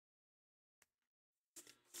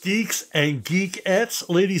Geeks and geekettes,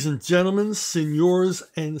 ladies and gentlemen, senors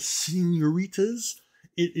and senoritas,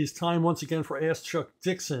 it is time once again for Ask Chuck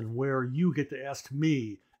Dixon, where you get to ask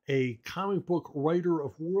me, a comic book writer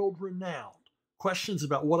of world renown, questions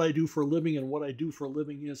about what I do for a living, and what I do for a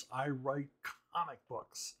living is I write comic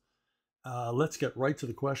books. Let's get right to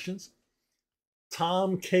the questions.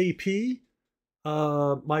 Tom KP,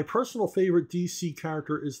 my personal favorite DC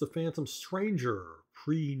character is the Phantom Stranger,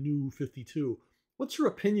 pre-New 52. What's your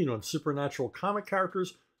opinion on supernatural comic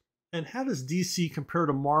characters, and how does DC compare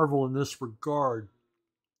to Marvel in this regard?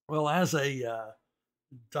 Well, as a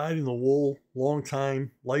dyed-in-the-wool,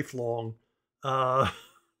 lifelong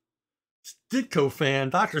Ditko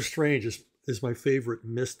fan, Doctor Strange is my favorite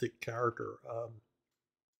mystic character,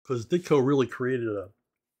 because Ditko really created a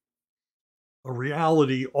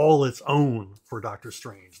reality all its own for Doctor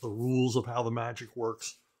Strange. The rules of how the magic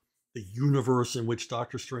works, the universe in which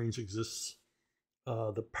Doctor Strange exists,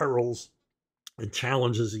 the perils and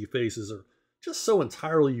challenges he faces are just so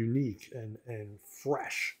entirely unique and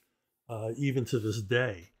fresh, even to this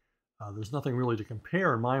day. There's nothing really to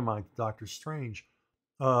compare in my mind to Doctor Strange.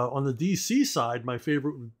 On the DC side, my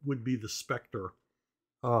favorite would be the Spectre.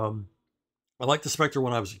 I liked the Spectre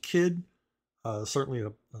when I was a kid. Certainly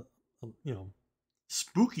a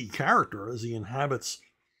spooky character, as he inhabits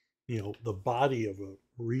the body of a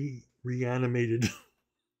reanimated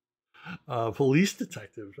police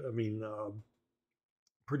detective. I mean,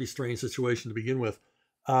 pretty strange situation to begin with.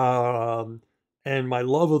 And my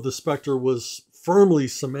love of the Spectre was firmly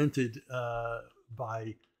cemented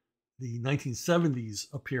by the 1970s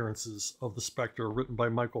appearances of the Spectre, written by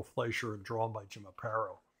Michael Fleischer and drawn by Jim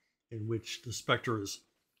Aparo, in which the Spectre is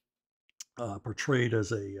portrayed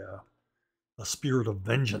as a spirit of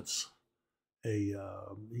vengeance. He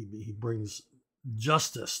brings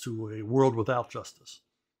justice to a world without justice.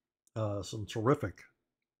 Some terrific,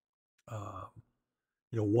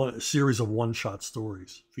 one series of one-shot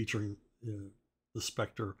stories featuring the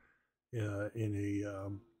Spectre in a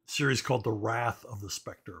series called The Wrath of the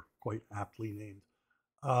Spectre, quite aptly named.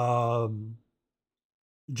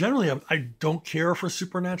 Generally, I don't care for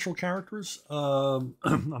supernatural characters. I'm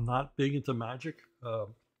not big into magic.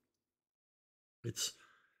 It's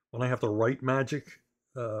when I have to write magic,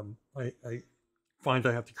 I find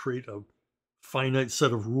I have to create a finite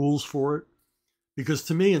set of rules for it, because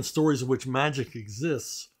to me, in stories in which magic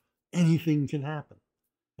exists, anything can happen.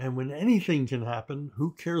 And when anything can happen,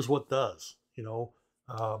 who cares what does? The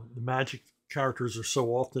magic characters are so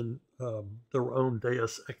often their own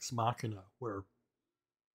deus ex machina, where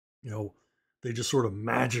they just sort of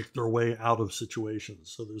magic their way out of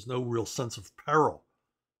situations. So there's no real sense of peril,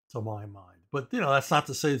 to my mind. But that's not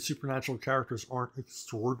to say that supernatural characters aren't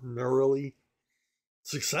extraordinarily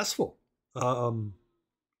successful.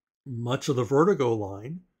 Much of the Vertigo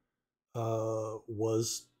line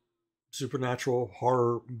was supernatural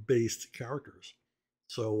horror-based characters.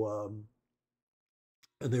 So,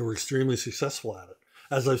 and they were extremely successful at it.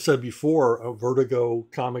 As I've said before, Vertigo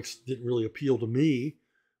comics didn't really appeal to me,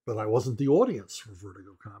 but I wasn't the audience for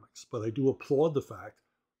Vertigo comics. But I do applaud the fact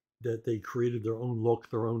that they created their own look,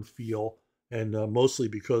 their own feel, and mostly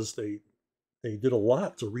because they did a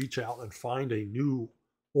lot to reach out and find a new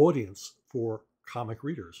audience for comic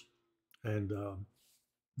readers. And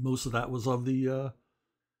most of that was of the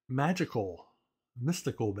mystical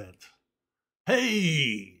bent.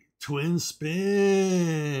 Hey, twin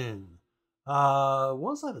spin.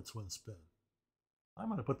 Was that a twin spin? I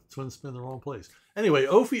might have put the twin spin in the wrong place. Anyway,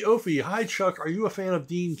 Ophi, hi Chuck, are you a fan of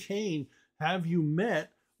Dean Cain? Have you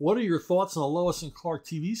met? What are your thoughts on the Lois and Clark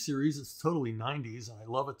TV series? It's totally 90s, and I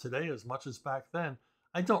love it today as much as back then.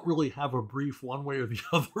 I don't really have a brief one way or the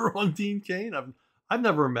other on Dean Cain. I've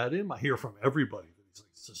never met him. I hear from everybody that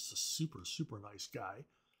he's just a super, super nice guy.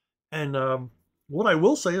 And what I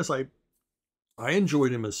will say is I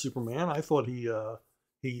enjoyed him as Superman. I thought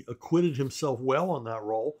he acquitted himself well on that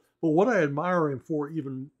role. But what I admire him for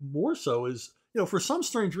even more so is, for some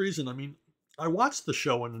strange reason, I watched the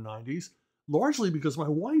show in the 90s, largely because my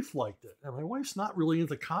wife liked it. And my wife's not really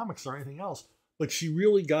into comics or anything else, but she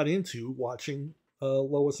really got into watching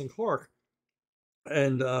Lois and Clark.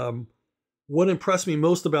 And what impressed me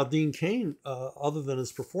most about Dean Cain, other than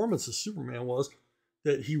his performance as Superman, was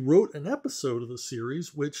that he wrote an episode of the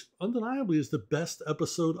series, which undeniably is the best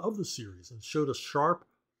episode of the series, and showed a sharp,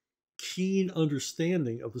 keen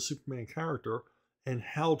understanding of the Superman character and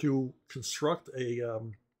how to construct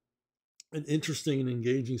an interesting and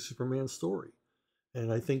engaging Superman story.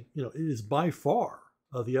 And I think, it is by far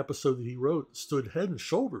the episode that he wrote stood head and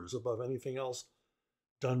shoulders above anything else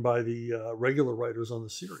done by the regular writers on the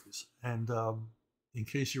series. And in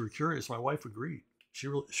case you were curious, my wife agreed.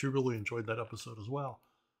 She really enjoyed that episode as well.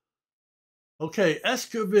 Okay,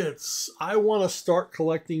 Eskovitz. I want to start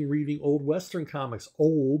collecting reading old Western comics.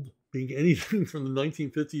 Old being anything from the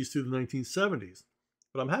 1950s to the 1970s.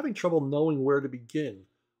 But I'm having trouble knowing where to begin.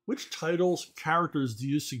 Which titles, characters do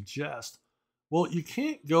you suggest? Well, you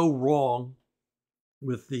can't go wrong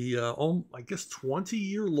with the, I guess,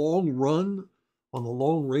 20-year-long run on the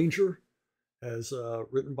Lone Ranger, as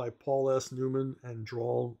written by Paul S. Newman and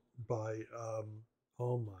drawn by,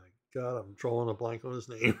 oh my God, I'm drawing a blank on his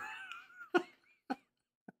name.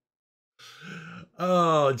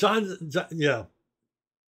 Oh, John, yeah.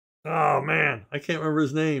 Oh man, I can't remember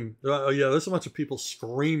his name. Oh yeah, there's a bunch of people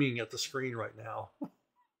screaming at the screen right now.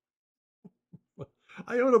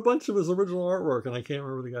 I own a bunch of his original artwork, and I can't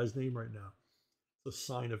remember the guy's name right now. It's a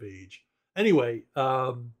sign of age. Anyway,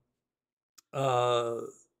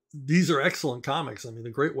 these are excellent comics. I mean,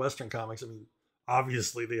 the Great Western comics. I mean,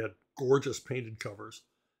 obviously they had gorgeous painted covers,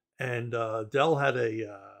 and Dell had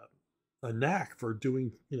a knack for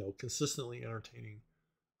doing, consistently entertaining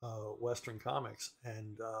Western comics.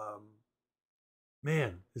 And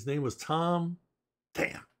man, his name was Tom.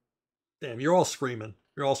 Damn, you're all screaming.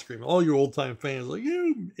 You're all screaming. All you old time fans, like,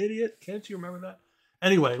 you idiot, can't you remember that?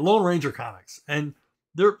 Anyway, Lone Ranger comics. And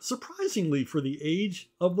they're surprisingly, for the age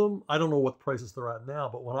of them, I don't know what prices they're at now,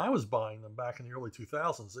 but when I was buying them back in the early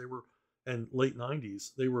 2000s, they were, and late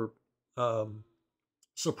 90s, they were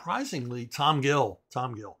surprisingly Tom Gill.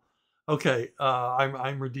 Okay,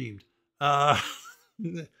 I'm redeemed.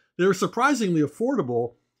 They were surprisingly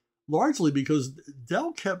affordable, largely because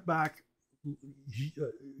Dell kept back.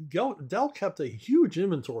 Dell kept a huge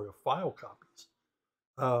inventory of file copies,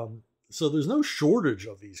 so there's no shortage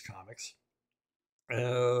of these comics.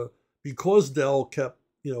 Because Dell kept,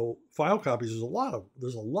 file copies. There's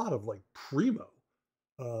a lot of like primo,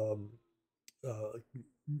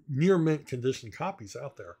 near mint condition copies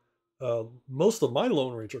out there. Most of my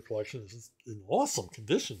Lone Ranger collection is in awesome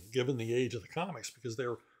condition, given the age of the comics, because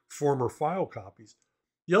they're former file copies.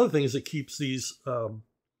 The other thing is it keeps these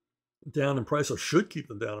down in price, or should keep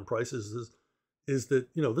them down in price, is that,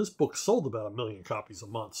 this book sold about 1 million copies a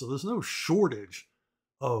month. So there's no shortage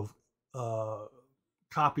of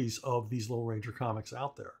copies of these Lone Ranger comics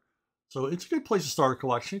out there. So it's a good place to start a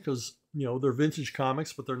collection because, they're vintage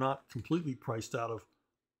comics, but they're not completely priced out of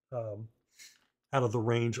the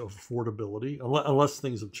range of affordability, unless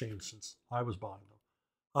things have changed since I was buying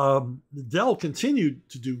them. Dell continued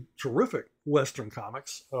to do terrific Western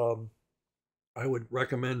comics. I would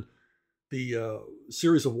recommend the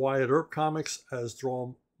series of Wyatt Earp comics as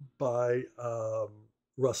drawn by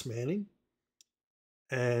Russ Manning.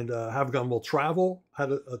 And Have Gun Will Travel had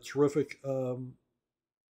a terrific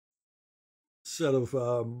set of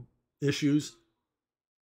issues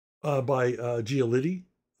by Giolitti,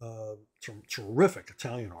 terrific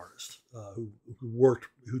Italian artist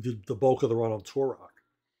who did the bulk of the run on Turok.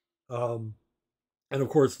 And of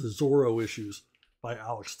course, the Zorro issues by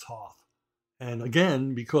Alex Toth. And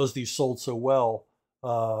again, because these sold so well,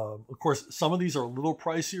 of course, some of these are a little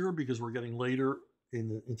pricier because we're getting later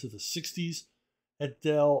into the 60s. At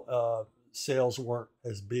Dell, sales weren't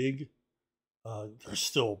as big. There's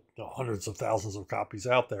still hundreds of thousands of copies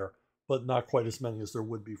out there, but not quite as many as there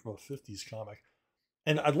would be from a 50s comic.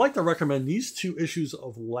 And I'd like to recommend these 2 issues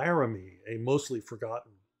of Laramie, a mostly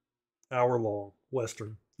forgotten hour-long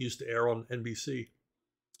Western used to air on NBC,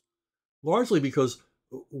 largely because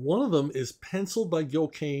one of them is penciled by Gil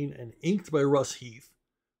Kane and inked by Russ Heath,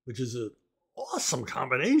 which is an awesome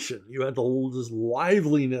combination. You had this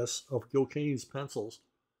liveliness of Gil Kane's pencils,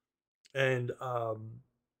 and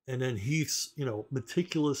then Heath's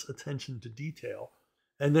meticulous attention to detail.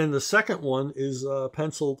 And then the second one is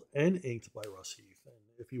penciled and inked by Russ Heath. And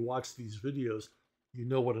if you watch these videos, you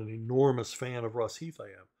know what an enormous fan of Russ Heath I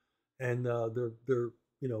am. And they're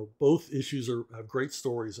both issues have great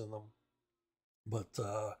stories in them, but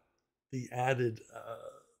the added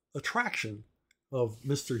attraction of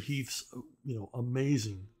Mr. Heath's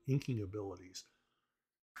amazing inking abilities.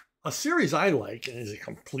 A series I like, and is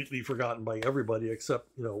completely forgotten by everybody except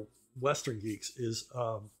Western geeks, is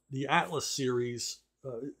the Atlas series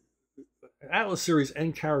and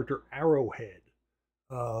character Arrowhead.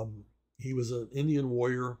 He was an Indian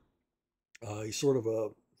warrior. He's sort of a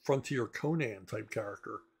frontier Conan type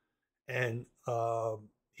character, and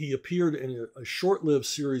he appeared in a short-lived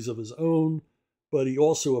series of his own, but he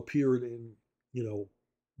also appeared in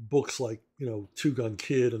books like Two Gun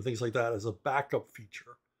Kid and things like that as a backup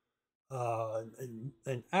feature.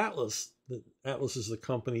 And Atlas is the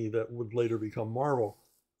company that would later become Marvel.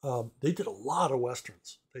 They did a lot of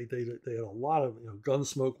Westerns. They had a lot of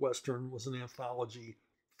Gunsmoke Western was an anthology,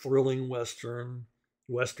 thrilling Western,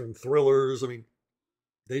 Western thrillers. I mean,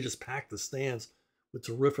 they just packed the stands with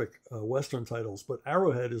terrific Western titles. But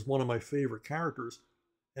Arrowhead is one of my favorite characters,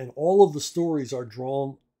 and all of the stories are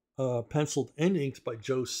drawn, penciled, and inked by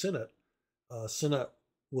Joe Sinnott. Sinnott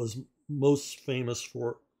was most famous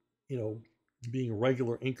for, being a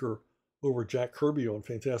regular inker over Jack Kirby on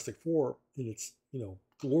Fantastic Four in its,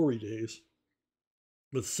 glory days.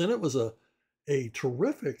 But Sinnott was a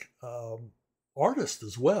terrific artist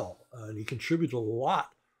as well, and he contributed a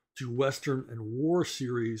lot to Western and war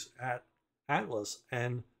series at Atlas.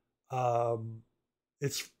 And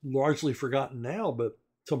it's largely forgotten now, but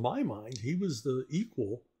to my mind, he was the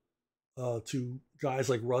equal to guys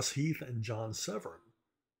like Russ Heath and John Severin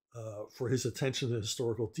for his attention to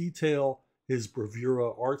historical detail, his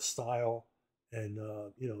bravura art style, and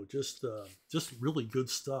just really good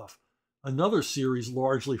stuff. Another series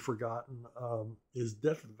largely forgotten is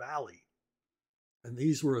Death Valley, and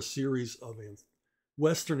these were a series of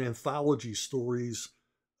Western anthology stories,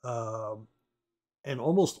 and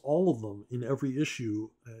almost all of them in every issue,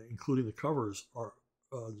 including the covers, are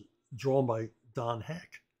drawn by Don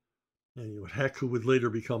Heck. And Heck, who would later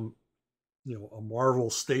become, a Marvel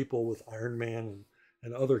staple with Iron Man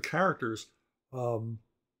and other characters,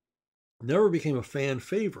 never became a fan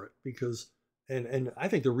favorite because, and I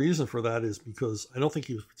think the reason for that is because I don't think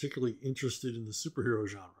he was particularly interested in the superhero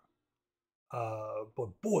genre.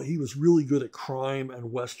 But boy, he was really good at crime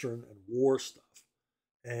and Western and war stuff.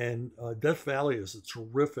 And Death Valley is a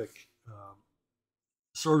terrific,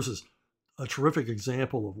 serves as a terrific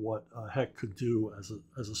example of what Heck could do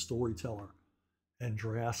as a storyteller and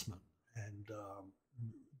draftsman, and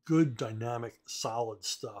good, dynamic, solid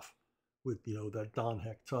stuff with that Don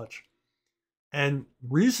Heck touch. And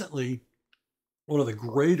recently, one of the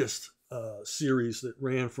greatest series that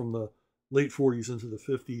ran from the late 40s into the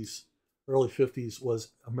 50s, early 50s,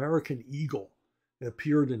 was American Eagle. It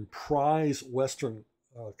appeared in Prize Western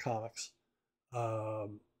comics,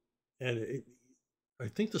 and I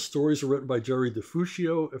think the stories are written by Jerry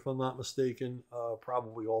DeFuccio, if I'm not mistaken,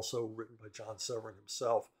 probably also written by John Severin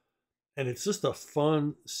himself. And it's just a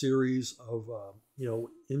fun series of,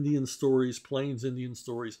 Indian stories, Plains Indian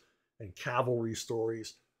stories, and cavalry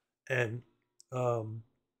stories. And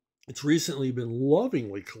it's recently been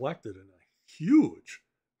lovingly collected in a huge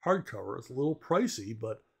hardcover. It's a little pricey,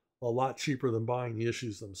 but a lot cheaper than buying the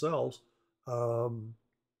issues themselves.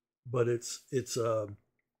 But it's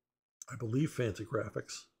I believe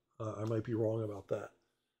Fantagraphics. I might be wrong about that,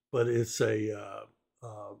 but it's a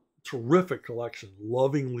terrific collection,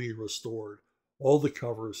 lovingly restored. All the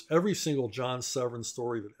covers, every single John Severin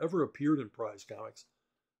story that ever appeared in Prize Comics,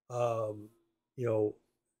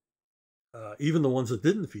 even the ones that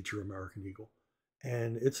didn't feature American Eagle,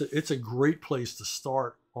 and it's a great place to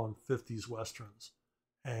start on 50s westerns.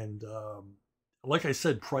 And like I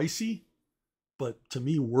said, pricey, but to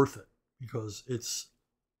me worth it because it's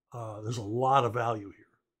there's a lot of value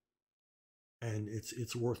here, and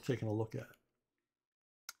it's worth taking a look at.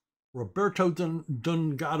 Roberto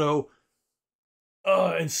Dungato.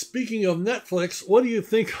 And speaking of Netflix, what do you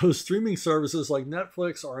think of streaming services like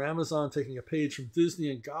Netflix or Amazon taking a page from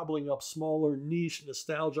Disney and gobbling up smaller niche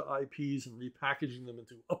nostalgia IPs and repackaging them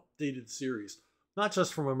into updated series? Not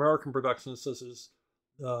just from American productions such as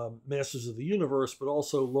Masters of the Universe, but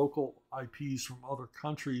also local IPs from other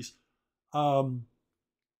countries.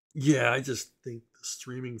 Yeah, I just think the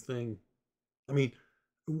streaming thing, I mean,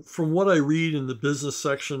 from what I read in the business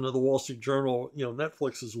section of the Wall Street Journal,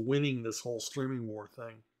 Netflix is winning this whole streaming war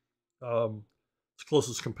thing. Its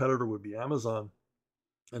closest competitor would be Amazon,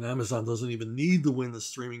 and Amazon doesn't even need to win the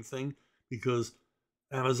streaming thing because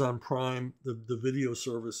Amazon Prime, the video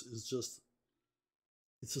service, is just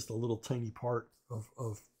a little tiny part of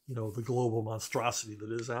the global monstrosity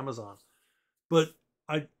that is Amazon. But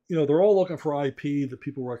they're all looking for IP that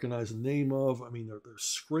people recognize the name of. I mean, they're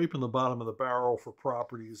scraping the bottom of the barrel for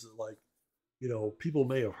properties that people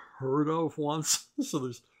may have heard of once. So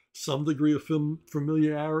there's some degree of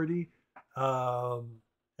familiarity. But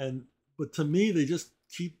to me, they just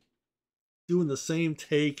keep doing the same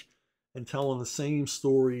take and telling the same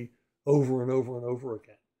story over and over and over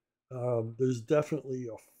again. There's definitely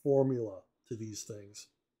a formula to these things,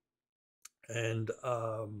 and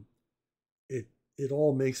it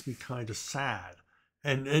all makes me kind of sad.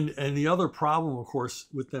 And the other problem, of course,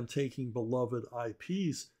 with them taking beloved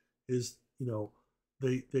IPs is,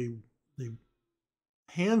 they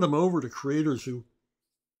hand them over to creators who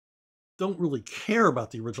don't really care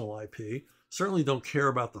about the original IP, certainly don't care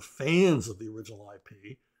about the fans of the original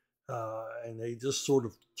IP, and they just sort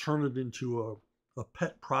of turn it into a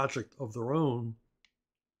pet project of their own.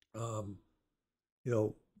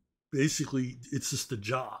 basically it's just a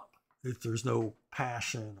job. If there's no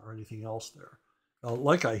passion or anything else there,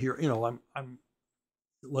 like I hear, I'm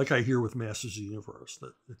like I hear with Masters of the Universe,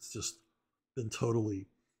 that it's just been totally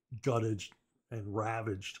gutted and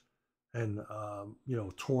ravaged and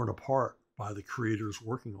torn apart by the creators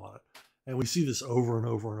working on it. And we see this over and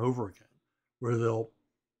over and over again, where they'll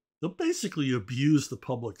basically abuse the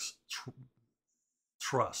public's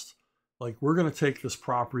trust. Like, we're going to take this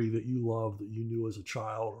property that you love, that you knew as a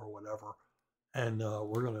child or whatever, and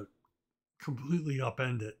we're going to completely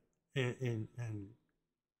upend it and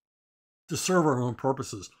to serve our own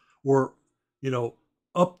purposes, or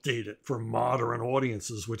update it for modern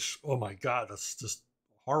audiences. Which, oh my God, that's just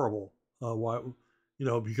horrible. Why?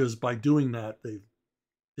 Because by doing that,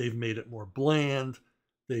 they've made it more bland.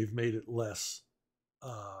 They've made it less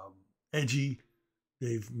edgy.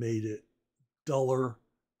 They've made it duller,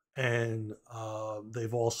 and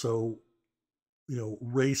they've also,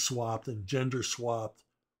 race swapped and gender swapped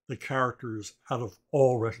the characters out of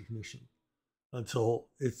all recognition, until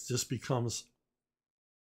it just becomes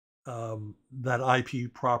that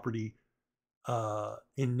IP property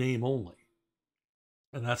in name only.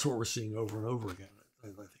 And that's what we're seeing over and over again. I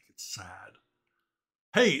think it's sad.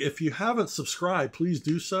 Hey, if you haven't subscribed, please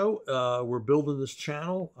do so. We're building this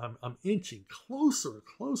channel. I'm inching closer and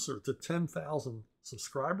closer to 10,000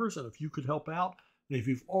 subscribers. And if you could help out, and if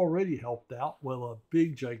you've already helped out, well, a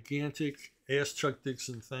big, gigantic Ask Chuck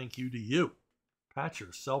Dixon thank you to you. Pat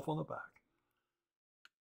yourself on the back.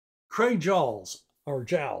 Craig Giles, or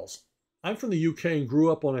Giles. I'm from the UK and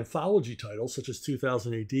grew up on anthology titles such as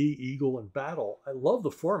 2000 AD, Eagle, and Battle. I love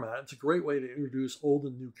the format. It's a great way to introduce old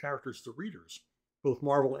and new characters to readers. Both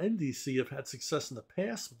Marvel and DC have had success in the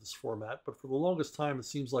past with this format, but for the longest time it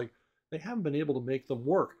seems like they haven't been able to make them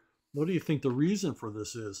work. What do you think the reason for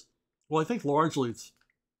this is? Well, I think largely it's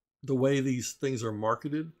the way these things are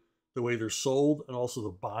marketed, the way they're sold, and also the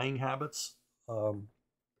buying habits.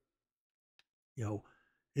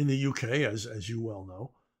 In the UK, as you well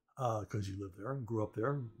know, because you live there and grew up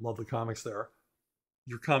there and love the comics there,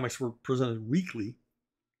 your comics were presented weekly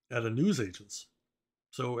at a newsagent's.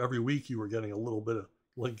 So every week you were getting a little bit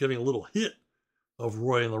of, getting a little hit of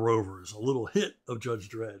Roy and the Rovers, a little hit of Judge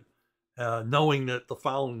Dredd, knowing that the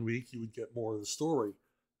following week you would get more of the story.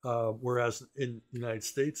 Whereas in the United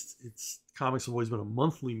States, comics have always been a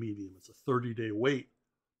monthly medium. It's a 30-day wait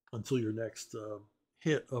until your next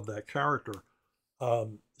hit of that character.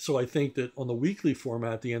 So I think that on the weekly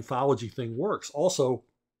format, the anthology thing works. Also,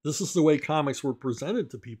 this is the way comics were presented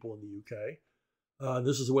to people in the UK.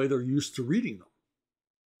 This is the way they're used to reading them.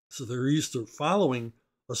 So they're used to following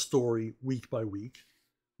a story week by week,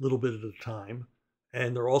 a little bit at a time.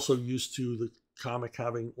 And they're also used to the comic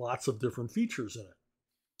having lots of different features in it.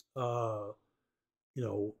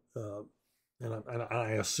 And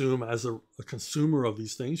I assume as a consumer of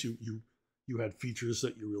these things, you had features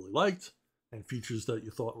that you really liked, and features that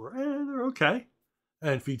you thought were, they're okay,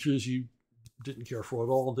 and features you didn't care for at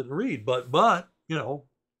all and didn't read. But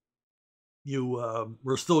you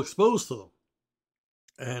were still exposed to them.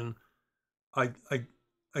 And I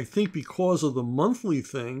think because of the monthly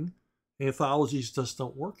thing, anthologies just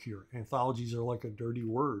don't work here. Anthologies are like a dirty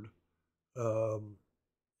word, and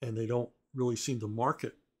they don't really seem to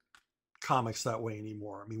market comics that way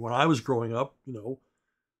anymore. I mean, when I was growing up,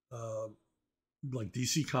 like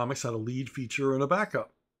DC Comics had a lead feature and a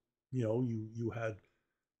backup. You had,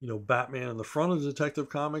 Batman in the front of the Detective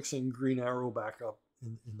Comics and Green Arrow backup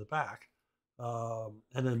in the back. And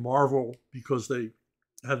then Marvel, because they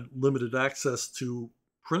had limited access to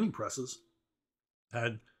printing presses,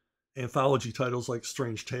 had anthology titles like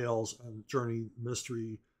Strange Tales and Journey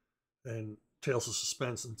Mystery and Tales of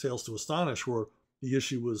Suspense and Tales to Astonish, where each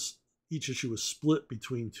issue was split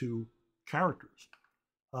between two characters.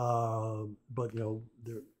 But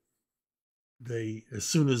they as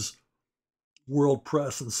soon as World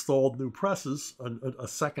Press installed new presses, a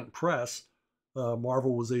second press,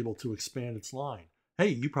 Marvel was able to expand its line. Hey,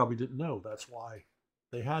 you probably didn't know that's why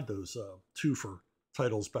they had those two for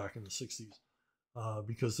titles back in the 60s,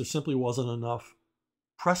 because there simply wasn't enough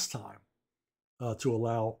press time to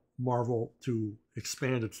allow Marvel to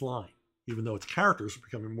expand its line, even though its characters were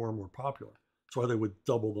becoming more and more popular. That's why they would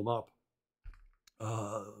double them up.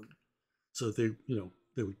 So they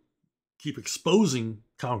would keep exposing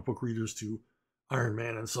comic book readers to Iron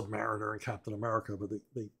Man and Submariner and Captain America, but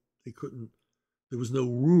they couldn't. There was no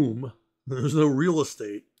room. There was no real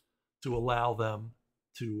estate to allow them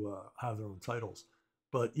to have their own titles.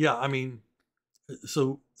 But yeah, I mean,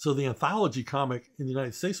 so the anthology comic in the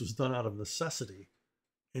United States was done out of necessity.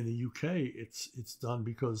 In the UK, it's done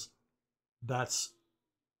because that's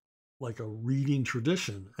like a reading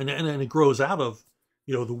tradition, and it grows out of,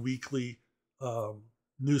 you know, the weekly um,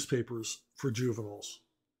 newspapers for juveniles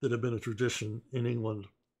that have been a tradition in England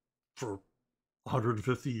for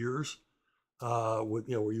 150 years. With,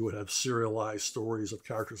 you know, where you would have serialized stories of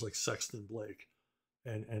characters like Sexton Blake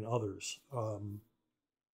and others,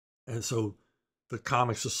 and so the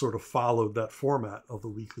comics just sort of followed that format of the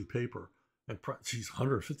weekly paper. And geez,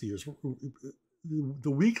 150 years.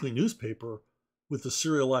 The weekly newspaper with the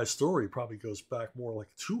serialized story probably goes back more like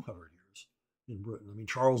 200 years in Britain. I mean,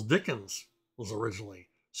 Charles Dickens was originally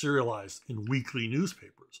serialized in weekly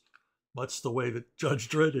newspapers, much the way that Judge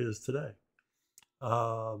Dredd is today.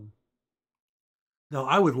 Um, Now,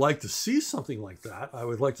 I would like to see something like that. I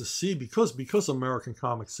would like to see, because American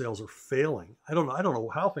comic sales are failing. I don't know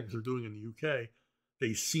how things are doing in the UK.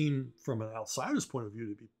 They seem, from an outsider's point of view,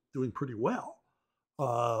 to be doing pretty well.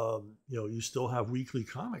 You know, you still have weekly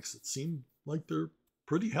comics that seem like they're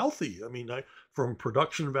pretty healthy. I mean, from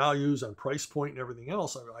production values and price point and everything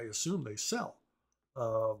else, I assume they sell.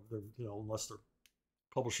 You know, unless their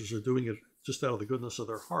publishers are doing it just out of the goodness of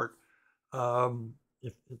their heart.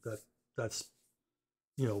 If that's,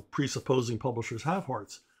 you know, presupposing publishers have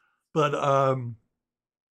hearts. But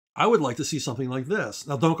I would like to see something like this.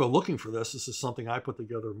 Now, don't go looking for this. This is something I put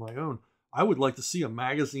together of my own. I would like to see a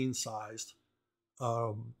magazine-sized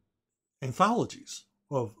anthologies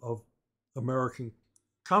of American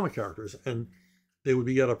comic characters, and they would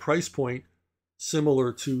be at a price point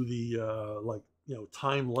similar to the like, you know,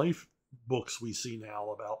 Time Life books we see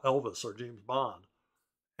now about Elvis or James Bond,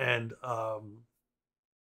 and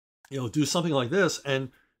you know, do something like this,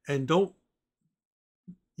 and don't,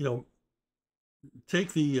 you know,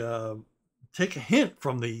 take take a hint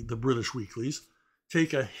from the British weeklies,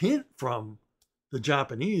 take a hint from the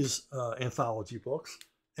Japanese anthology books,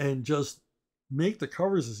 and just make the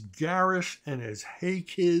covers as garish and as hey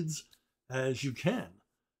kids as you can,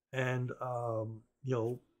 and you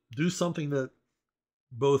know, do something that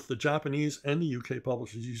both the Japanese and the UK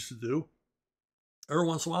publishers used to do. Every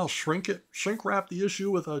once in a while, shrink wrap the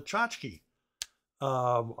issue with a tchotchke.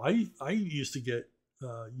 I used to get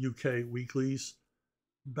UK weeklies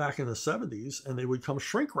back in the 70s, and they would come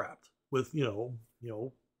shrink wrapped with,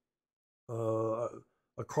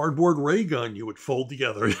 a cardboard ray gun you would fold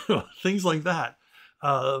together, you know, things like that.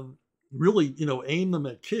 Really, you know, aim them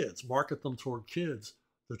at kids, market them toward kids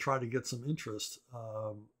to try to get some interest.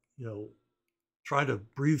 You know, try to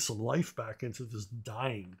breathe some life back into this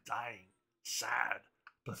dying, sad,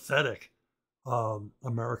 pathetic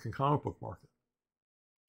American comic book market.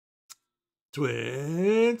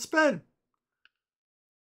 Twin spin.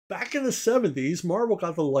 Back in the 70s, Marvel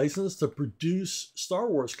got the license to produce Star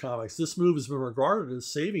Wars comics. This move has been regarded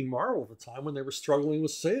as saving Marvel at the time when they were struggling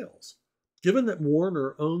with sales. Given that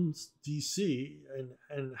Warner owns DC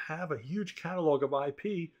and have a huge catalog of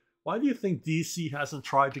IP, why do you think DC hasn't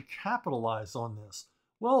tried to capitalize on this?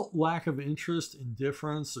 Well, lack of interest,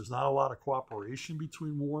 indifference. There's not a lot of cooperation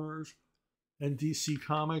between Warner's and DC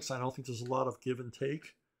Comics. I don't think there's a lot of give and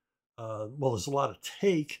take. Well, there's a lot of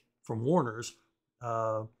take from Warner's,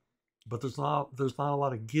 but there's not a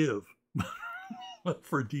lot of give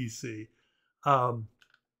for DC.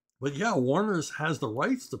 But yeah, Warner's has the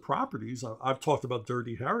rights to properties. I've talked about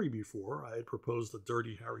Dirty Harry before. I had proposed the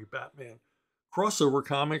Dirty Harry Batman crossover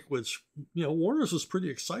comic, which, you know, Warner's was pretty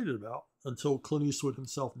excited about until Clint Eastwood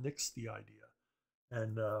himself nixed the idea.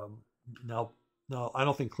 And now I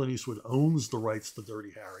don't think Clint Eastwood owns the rights to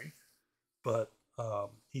Dirty Harry, but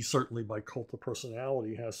he certainly, by cult of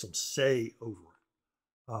personality, has some say over it.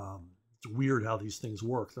 It's weird how these things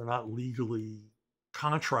work. They're not legally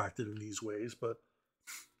contracted in these ways, but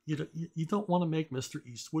you don't want to make Mr.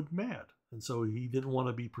 Eastwood mad. And so he didn't want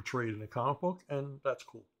to be portrayed in a comic book, and that's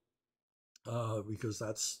cool. Because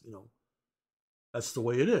that's, you know, that's the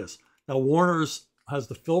way it is. Now, Warner's has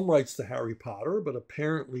the film rights to Harry Potter, but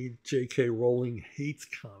apparently J.K. Rowling hates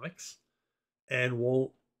comics and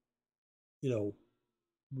won't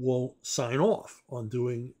sign off on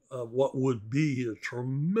doing what would be a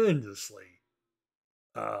tremendously,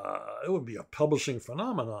 it would be a publishing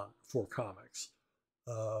phenomenon for comics.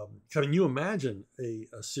 Can you imagine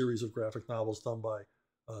a series of graphic novels done by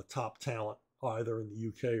top talent, either in the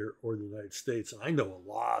UK or the United States? And I know a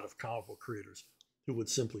lot of comic book creators who would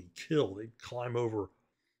simply kill. They'd climb over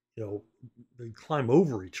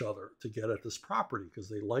each other to get at this property because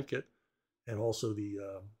they like it, and also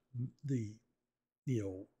the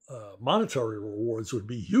monetary rewards would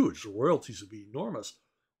be huge. The royalties would be enormous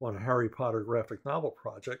on a Harry Potter graphic novel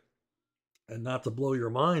project. And not to blow your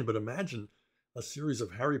mind, but imagine a series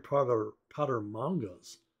of Harry Potter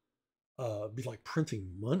mangas. Be like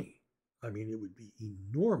printing money. I mean, it would be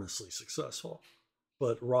enormously successful.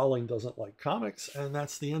 But Rowling doesn't like comics, and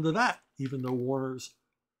that's the end of that. Even though Warner's,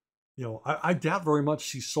 I doubt very much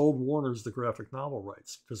she sold Warner's the graphic novel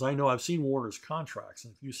rights, because I know I've seen Warner's contracts,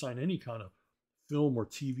 and if you sign any kind of film or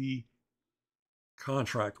TV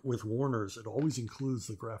contract with Warner's, it always includes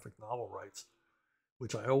the graphic novel rights,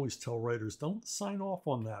 which I always tell writers, don't sign off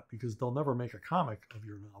on that, because they'll never make a comic of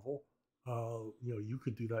your novel. You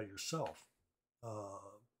could do that yourself.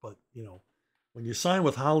 But when you sign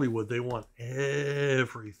with Hollywood, they want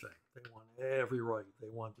everything. They want every right. They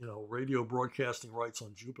want, radio broadcasting rights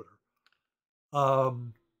on Jupiter.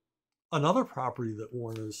 Another property that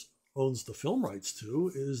Warner's owns the film rights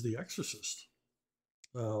to is The Exorcist.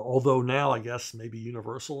 Although now I guess maybe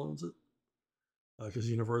Universal owns it, because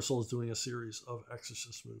Universal is doing a series of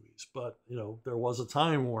Exorcist movies. But, there was a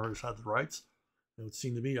time Warner's had the rights. It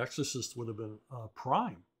seemed to me Exorcist would have been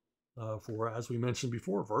prime for, as we mentioned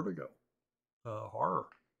before, Vertigo. Horror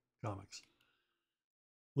comics.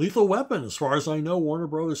 Lethal Weapon, as far as I know, Warner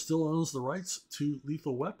Brothers still owns the rights to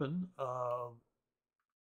Lethal Weapon.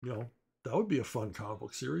 That would be a fun comic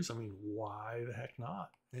book series. I mean, why the heck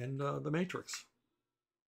not? And The Matrix.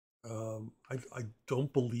 I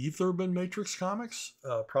don't believe there have been Matrix comics.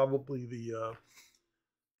 Probably the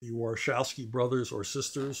Wachowski brothers or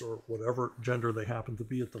sisters, or whatever gender they happen to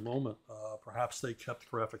be at the moment. Perhaps they kept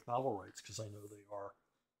graphic novel rights, because I know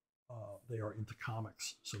they are into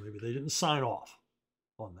comics. So maybe they didn't sign off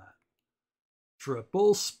on that.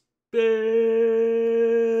 Triple spin.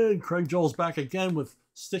 Craig Joel's back again with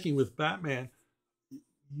sticking with Batman.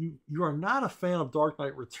 You are not a fan of Dark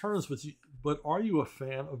Knight Returns, but are you a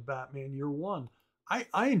fan of Batman Year One?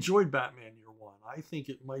 I enjoyed Batman Year One. I think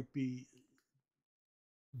it might be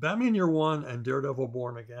Batman Year One and Daredevil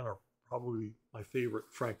Born Again are probably my favorite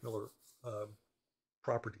Frank Miller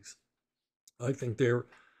properties. I think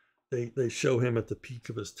they show him at the peak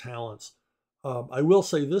of his talents. I will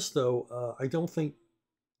say this though, I don't think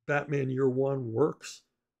Batman Year One works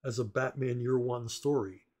as a Batman Year One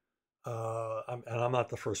story. And I'm not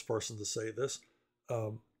the first person to say this.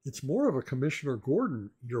 It's more of a Commissioner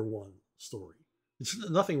Gordon Year One story. There's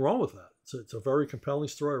nothing wrong with that. It's a very compelling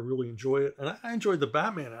story. I really enjoy it, and I enjoyed the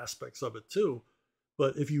Batman aspects of it too.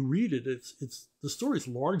 But if you read it, it's the story's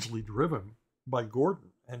largely driven by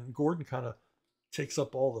Gordon, and Gordon kind of takes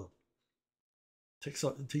up all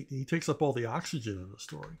the oxygen in the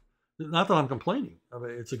story. Not that I'm complaining. I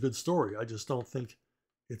mean, it's a good story. I just don't think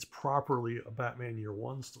it's properly a Batman Year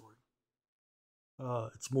One story.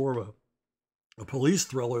 It's more of a police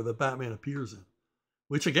thriller that Batman appears in,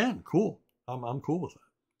 which again, cool. I'm cool with that.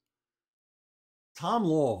 Tom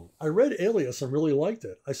Long. I read Alias and really liked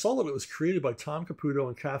it. I saw that it was created by Tom Caputo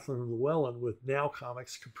and Kathleen Llewellyn, with Now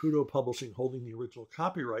Comics Caputo Publishing holding the original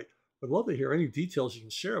copyright. I'd love to hear any details you can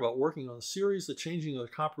share about working on the series, the changing of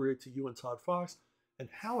the copyright to you and Todd Fox, and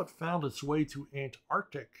how it found its way to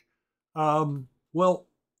Antarctic. Well,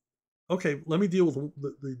 okay, let me deal with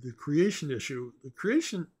the creation issue. The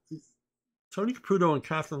creation, Tony Caputo and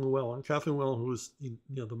Kathleen Llewellyn, who was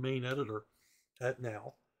the main editor at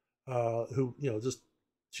Now, who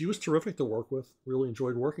she was terrific to work with. Really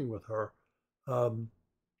enjoyed working with her.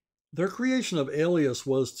 Their creation of Alias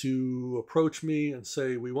was to approach me and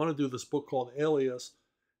say, we want to do this book called Alias,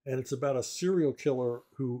 and it's about a serial killer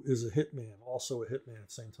who is a hitman, also a hitman at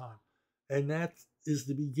the same time. And that is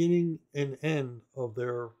the beginning and end of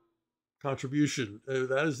their contribution.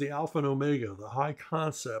 That is the alpha and omega, the high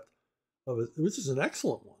concept of it, which is an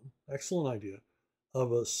excellent idea,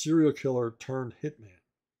 of a serial killer turned hitman.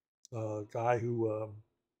 A guy who,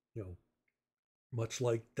 much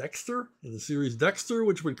like Dexter in the series Dexter,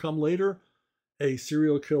 which would come later, a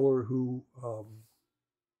serial killer who,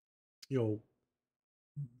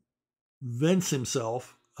 vents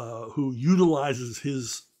himself, who utilizes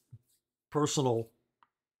his personal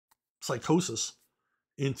psychosis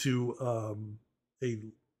into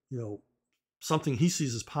something he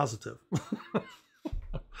sees as positive,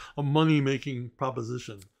 a money-making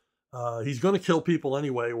proposition. He's going to kill people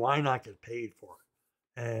anyway. Why not get paid for it?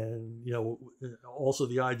 And also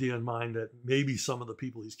the idea in mind that maybe some of the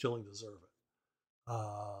people he's killing deserve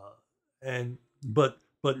it.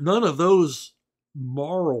 But none of those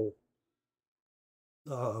moral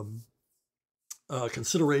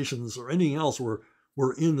considerations or anything else were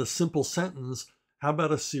in the simple sentence, how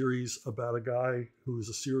about a series about a guy who's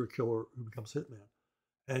a serial killer who becomes hitman?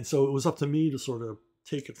 And so it was up to me to sort of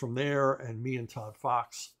take it from there, and me and Todd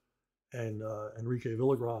Fox and Enrique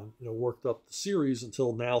Villagran, worked up the series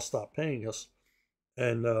until Now stopped paying us.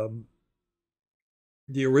 And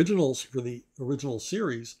the originals for the original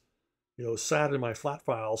series, sat in my flat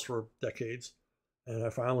files for decades. And I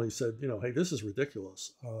finally said, hey, this is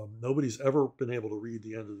ridiculous. Nobody's ever been able to read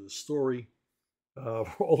the end of this story. For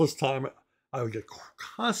all this time, I would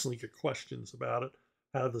constantly get questions about it.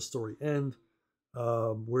 How did the story end?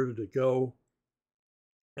 Where did it go?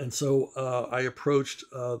 And so I approached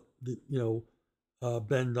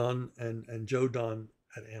Ben Dunn and Joe Dunn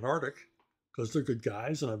at Antarctic, because they're good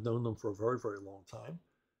guys and I've known them for a very, very long time.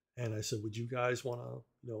 And I said, would you guys want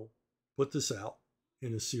to, put this out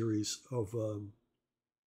in a series of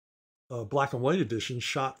black and white editions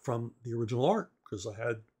shot from the original art? Because I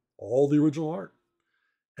had all the original art.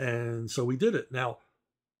 And so we did it. Now,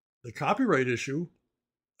 the copyright issue,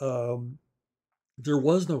 there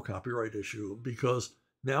was no copyright issue because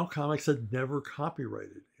Now Comics had never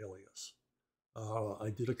copyrighted Alias. I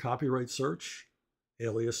did a copyright search.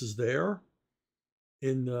 Alias is there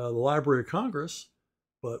in the Library of Congress,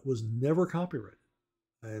 but was never copyrighted.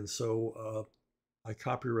 And so I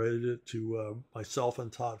copyrighted it to myself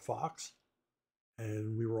and Todd Fox,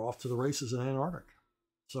 and we were off to the races in Antarctic.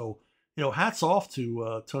 So, hats off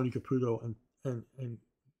to Tony Caputo and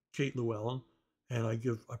Kate Llewellyn. And I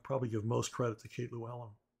probably give most credit to Kate Llewellyn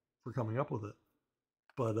for coming up with it.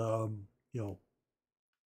 But,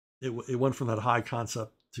 it went from that high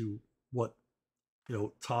concept to what,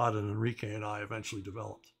 Todd and Enrique and I eventually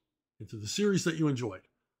developed into the series that you enjoyed.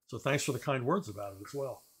 So thanks for the kind words about it as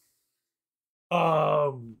well.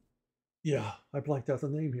 Yeah, I blanked out the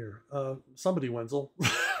name here. Somebody, Wenzel.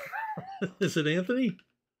 Is it Anthony?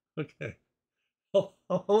 Okay.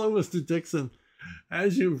 Hello, Mr. Dixon.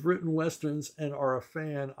 As you've written Westerns and are a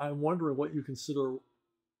fan, I'm wondering what you consider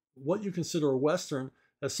a Western,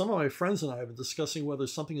 as some of my friends and I have been discussing whether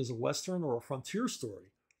something is a Western or a frontier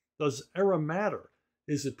story. Does era matter?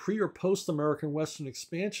 Is it pre or post-American Western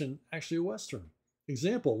expansion actually a Western?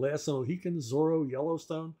 Example, Last of the Mohicans, Zorro,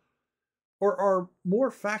 Yellowstone. Or are more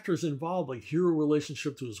factors involved, like hero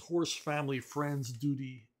relationship to his horse, family, friends,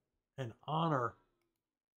 duty, and honor?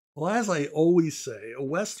 Well, as I always say, a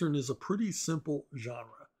Western is a pretty simple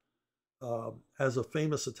genre. As a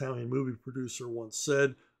famous Italian movie producer once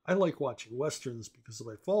said, I like watching Westerns because if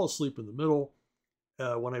I fall asleep in the middle,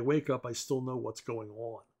 when I wake up, I still know what's going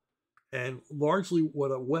on. And largely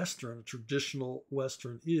what a Western, a traditional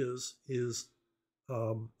Western is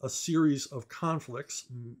a series of conflicts,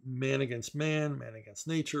 man against man, man against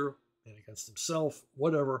nature, man against himself,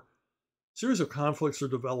 whatever. Series of conflicts are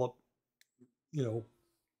developed,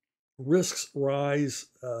 risks rise,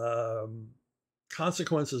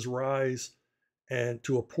 consequences rise, and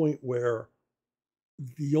to a point where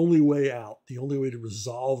the only way out, the only way to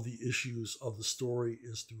resolve the issues of the story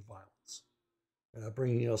is through violence.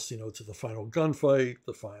 Bringing us, to the final gunfight,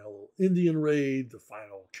 the final Indian raid, the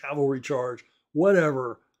final cavalry charge,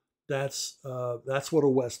 whatever. That's what a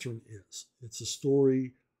Western is. It's a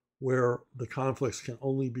story where the conflicts can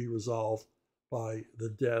only be resolved by the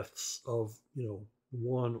deaths of,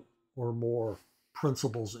 one or more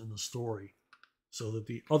principals in the story, so that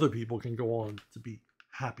the other people can go on to be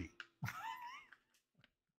happy.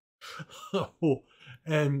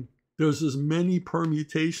 And there's as many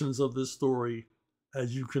permutations of this story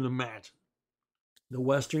as you can imagine. The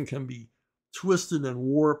Western can be twisted and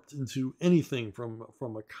warped into anything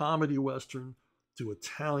from a comedy Western to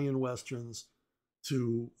Italian Westerns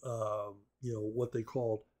to what they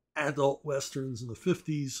called adult Westerns in the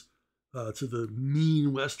 50s, to the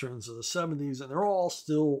mean Westerns of the 70s, and they're all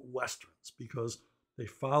still Westerns because they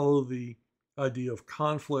follow the idea of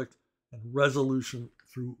conflict and resolution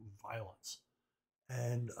through violence.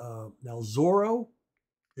 And now Zorro,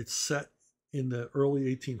 it's set in the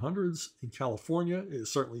early 1800s in California. It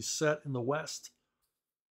is certainly set in the West.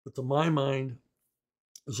 But to my mind,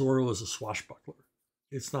 Zorro is a swashbuckler.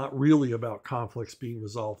 It's not really about conflicts being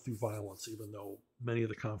resolved through violence, even though many of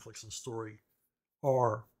the conflicts in the story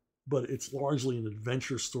are. But it's largely an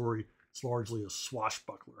adventure story. It's largely a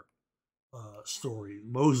swashbuckler story.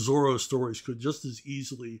 Most Zorro stories could just as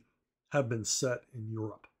easily have been set in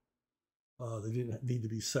Europe. They didn't need to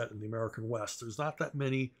be set in the American West. There's not that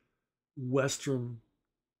many Western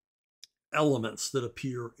elements that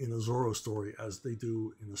appear in a Zorro story as they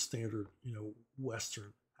do in a standard,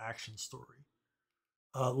 Western action story.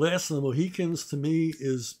 Last of the Mohicans, to me,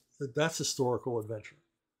 that's historical adventure.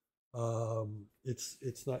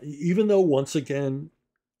 It's not, even though once again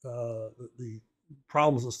the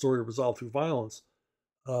problems in the story are resolved through violence.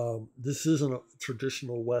 This isn't a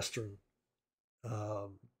traditional Western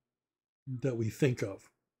that we think of,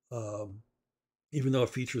 even though it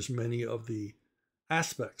features many of the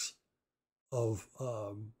aspects of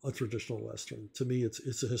a traditional Western. To me,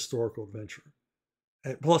 it's a historical adventure.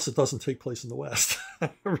 And plus, it doesn't take place in the West.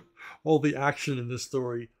 All the action in this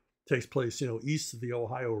story Takes place, east of the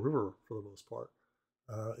Ohio River for the most part,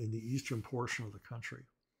 in the eastern portion of the country.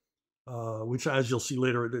 Which, as you'll see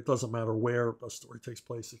later, it doesn't matter where a story takes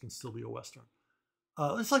place; it can still be a Western.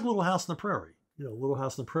 It's like Little House on the Prairie. Little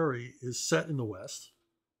House on the Prairie is set in the West.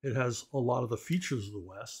 It has a lot of the features of the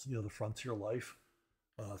West. The frontier life,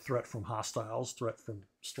 threat from hostiles, threat from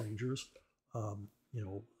strangers,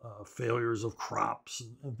 failures of crops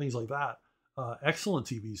and things like that. Excellent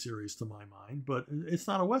TV series to my mind, but it's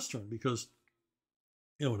not a Western because,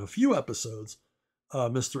 in a few episodes,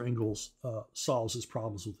 Mr. Ingalls solves his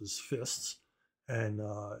problems with his fists, and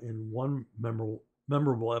in one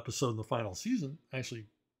memorable episode in the final season, actually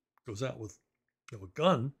goes out with a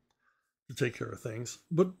gun to take care of things.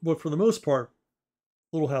 But for the most part,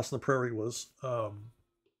 Little House on the Prairie was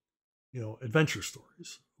adventure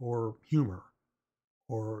stories or humor,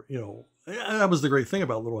 or that was the great thing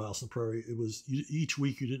about Little House on the Prairie. It was each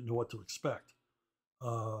week you didn't know what to expect,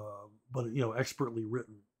 but expertly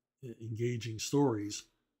written, engaging stories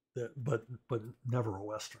but never a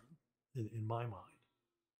Western in my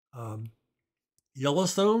mind.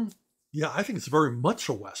 Yellowstone, yeah, I think it's very much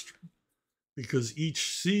a Western because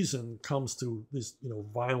each season comes to this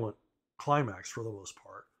violent climax for the most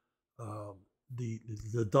part. The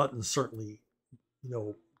Duttons certainly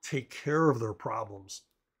take care of their problems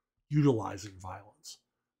utilizing violence.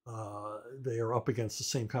 They are up against the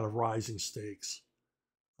same kind of rising stakes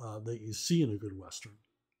that you see in a good Western.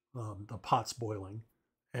 The pot's boiling,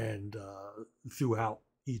 and throughout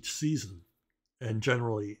each season, and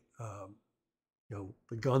generally,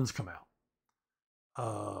 the guns come out,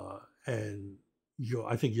 and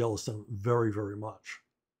I think Yellowstone very, very much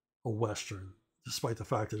a Western, despite the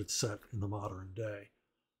fact that it's set in the modern day.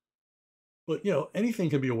 But anything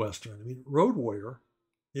can be a Western. I mean, Road Warrior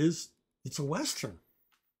it's a Western.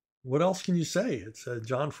 What else can you say? It's a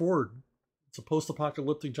John Ford. It's a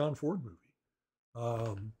post-apocalyptic John Ford movie.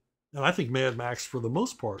 And I think Mad Max, for the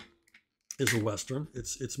most part, is a Western.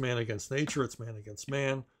 It's man against nature. It's man against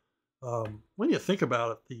man. When you think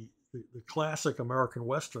about it, the classic American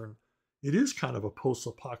Western, it is kind of a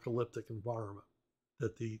post-apocalyptic environment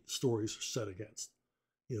that the stories are set against.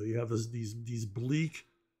 You have these bleak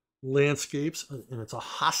landscapes, and it's a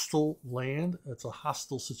hostile land. It's a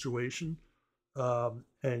hostile situation,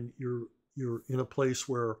 and you're in a place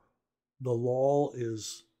where the law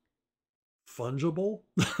is fungible.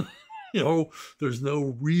 There's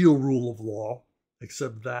no real rule of law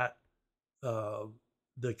except that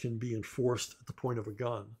that can be enforced at the point of a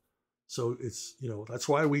gun. So it's that's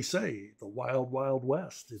why we say the wild, wild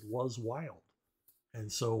west. It was wild,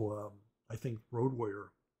 and so I think Road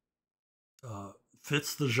Warrior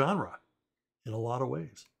fits the genre in a lot of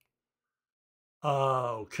ways.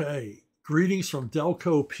 Okay, greetings from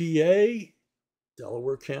Delco, PA,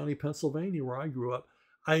 Delaware County, Pennsylvania, where I grew up.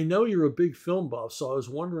 I know you're a big film buff, so I was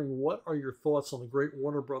wondering, what are your thoughts on the great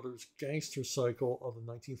Warner Brothers gangster cycle of the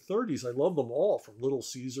 1930s? I love them all, from Little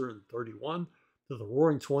Caesar in 31 to the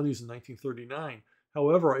Roaring Twenties in 1939.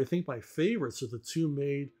 However, I think my favorites are the two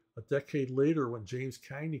made a decade later when James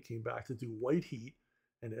Cagney came back to do White Heat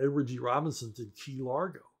and Edward G. Robinson did Key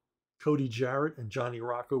Largo. Cody Jarrett and Johnny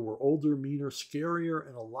Rocco were older, meaner, scarier,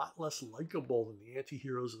 and a lot less likable than the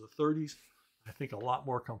anti-heroes of the 30s. I think a lot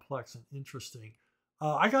more complex and interesting.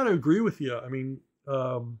 I got to agree with you. I mean,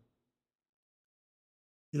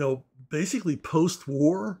 basically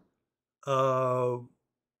post-war, the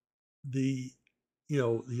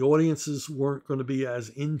audiences weren't going to be as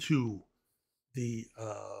into the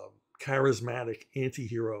charismatic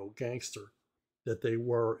anti-hero gangster that they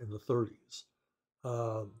were in the 30s.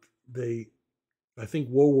 I think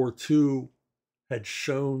World War II had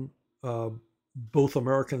shown both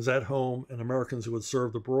Americans at home and Americans who had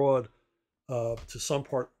served abroad, to some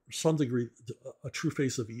degree, a true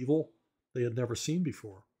face of evil they had never seen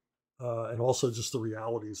before. And also just the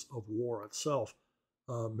realities of war itself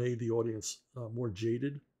made the audience more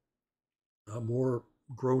jaded, more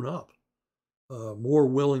grown up, more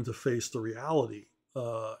willing to face the reality,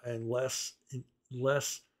 and less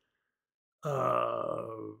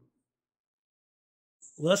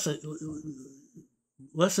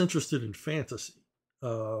interested in fantasy,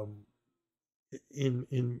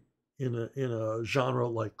 in a genre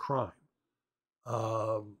like crime.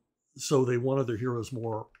 So they wanted their heroes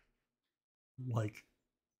more like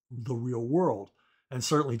the real world. And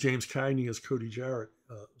certainly James Cagney as Cody Jarrett,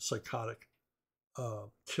 psychotic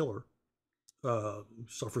killer, who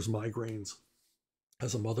suffers migraines,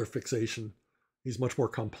 has a mother fixation. He's much more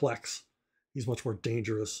complex. He's much more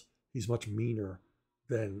dangerous. He's much meaner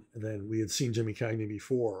than we had seen Jimmy Cagney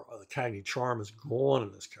before. The Cagney charm is gone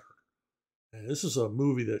in this character. And this is a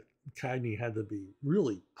movie that Cagney had to be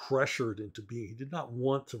really pressured into being. He did not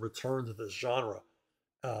want to return to this genre,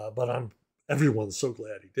 but everyone's so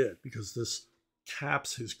glad he did, because this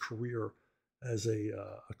caps his career as a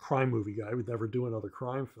crime movie guy. He would never do another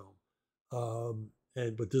crime film.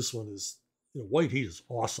 But this one is, White Heat is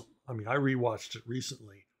awesome. I mean, I rewatched it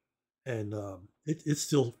recently, and it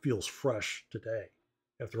still feels fresh today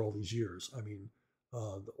after all these years. I mean,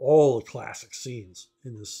 all the classic scenes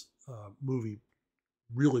in this movie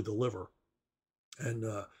really deliver, and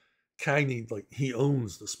Cagney, like, he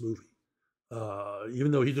owns this movie.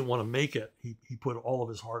 Even though he didn't want to make it, he put all of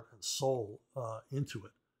his heart and soul into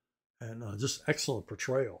it, and just excellent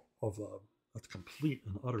portrayal of a complete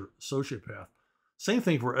and utter sociopath. Same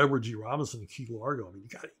thing for Edward G. Robinson and Key Largo. I mean,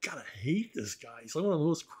 you gotta hate this guy. He's like one of the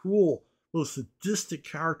most cruel, most sadistic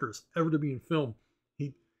characters ever to be in film.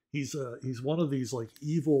 He's one of these, like,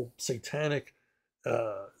 evil, satanic,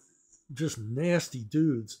 just nasty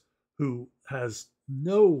dudes who has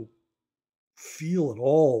no feel at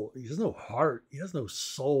all. He has no heart. He has no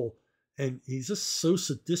soul, and he's just so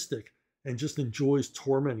sadistic and just enjoys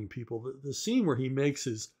tormenting people. The scene where he makes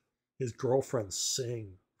his girlfriend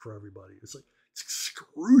sing for everybody, it's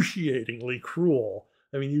excruciatingly cruel.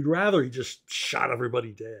 I mean, you'd rather he just shot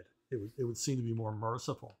everybody dead. It would seem to be more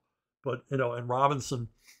merciful. But, and Robinson,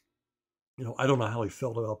 I don't know how he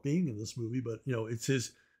felt about being in this movie, but it's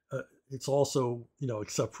his. It's also,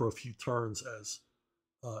 except for a few turns as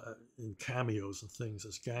in cameos and things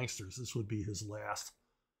as gangsters, this would be his last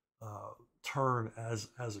turn as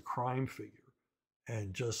a crime figure,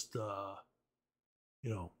 and just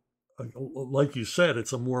like you said,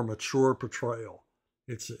 it's a more mature portrayal.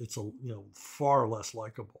 It's a far less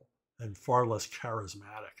likable and far less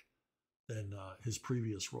charismatic than his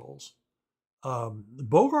previous roles.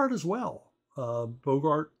 Bogart as well.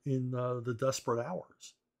 Bogart in The Desperate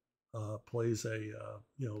Hours plays a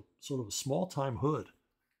sort of a small time hood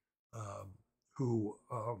who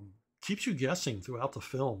keeps you guessing throughout the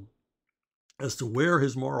film as to where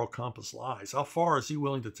his moral compass lies. How far is he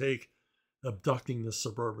willing to take abducting this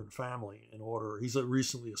suburban family in order? He's a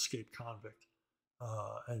recently escaped convict,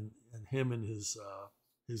 and him and his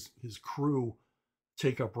crew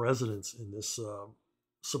take up residence in this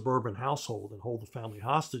suburban household and hold the family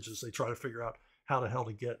hostage as they try to figure out how the hell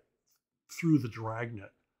to get through the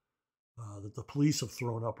dragnet that the police have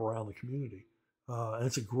thrown up around the community. And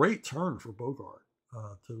it's a great turn for Bogart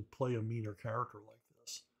to play a meaner character like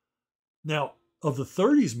this. Now, of the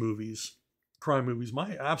 30s movies, crime movies,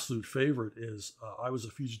 my absolute favorite is I Was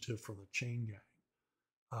a Fugitive from the Chain Gang.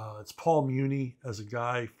 It's Paul Muni as a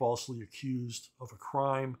guy falsely accused of a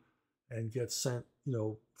crime and gets sent,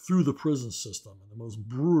 through the prison system in the most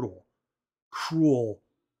brutal, cruel,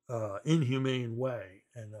 inhumane way.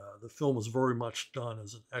 And the film is very much done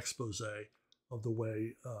as an expose of the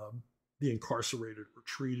way the incarcerated were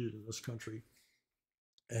treated in this country.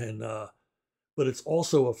 And but it's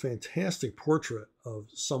also a fantastic portrait of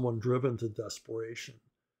someone driven to desperation.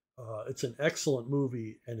 It's an excellent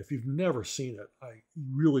movie, and if you've never seen it, you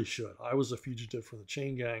really should. I Was a Fugitive from the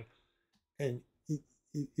Chain Gang, and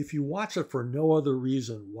if you watch it for no other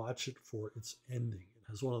reason, watch it for its ending. It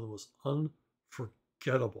has one of the most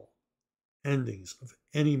unforgettable endings of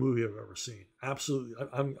any movie I've ever seen. Absolutely,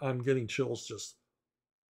 I'm getting chills just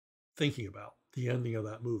thinking about the ending of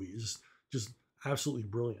that movie. It's just absolutely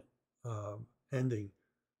brilliant ending,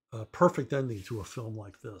 perfect ending to a film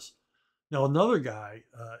like this. Now, another guy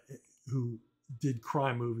who did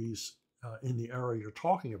crime movies in the era you're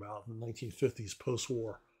talking about, in the 1950s,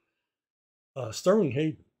 post-war, Sterling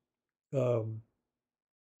Hayden,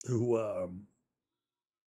 who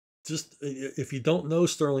just, if you don't know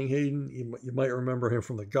Sterling Hayden, you might remember him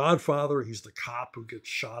from The Godfather. He's the cop who gets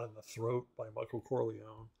shot in the throat by Michael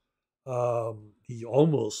Corleone. He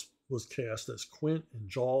almost was cast as Quint in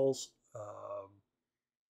Jaws,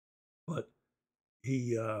 but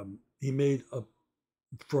he made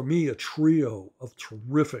for me, a trio of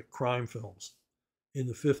terrific crime films in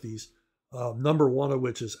the 50s. Number one of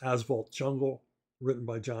which is Asphalt Jungle, written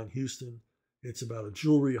by John Huston. It's about a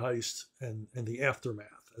jewelry heist and the aftermath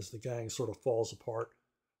as the gang sort of falls apart.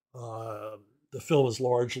 The film is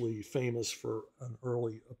largely famous for an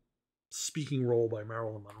early speaking role by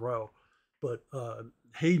Marilyn Monroe, but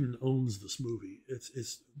Hayden owns this movie.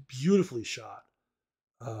 It's beautifully shot.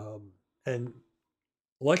 And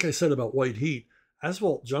like I said about White Heat,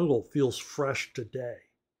 Asphalt Jungle feels fresh today.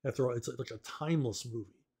 After all, it's like a timeless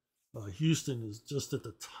movie. Huston is just at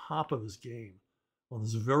the top of his game on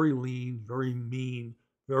this very lean, very mean,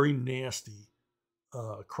 very nasty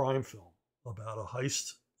crime film about a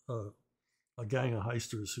heist, a gang of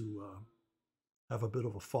heisters who have a bit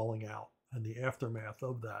of a falling out and the aftermath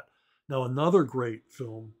of that. Now, another great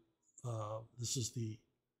film, this is the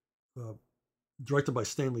directed by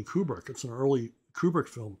Stanley Kubrick. It's an early Kubrick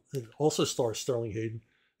film. It also stars Sterling Hayden.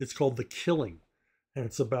 It's called The Killing, and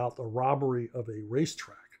it's about the robbery of a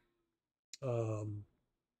racetrack. Um,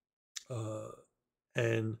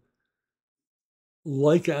 and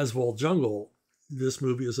like Aswald Jungle, this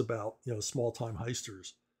movie is about small time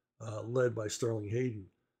heisters led by Sterling Hayden.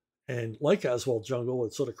 And like Aswald Jungle,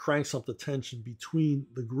 it sort of cranks up the tension between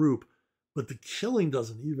the group. But The Killing does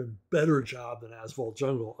an even better job than Aswald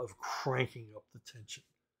Jungle of cranking up the tension.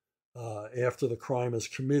 After the crime is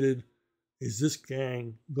committed, is this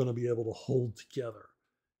gang going to be able to hold together?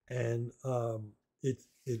 And it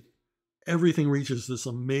everything reaches this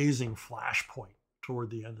amazing flashpoint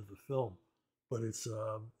toward the end of the film. But it's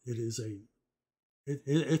a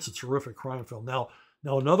terrific crime film. Now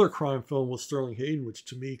another crime film with Sterling Hayden, which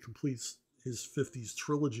to me completes his 50s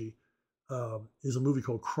trilogy, is a movie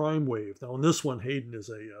called Crime Wave. Now in this one, Hayden is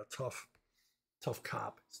a tough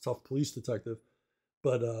cop. He's a tough police detective,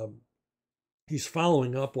 but he's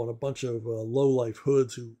following up on a bunch of low-life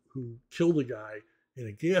hoods who killed a guy in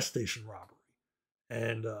a gas station robbery,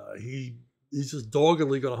 and he's just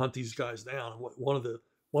doggedly going to hunt these guys down. And one of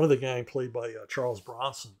the gang, played by Charles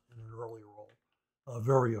Bronson in an early role,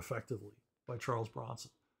 very effectively by Charles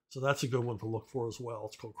Bronson. So that's a good one to look for as well.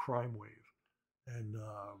 It's called Crime Wave, and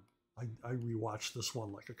I rewatch this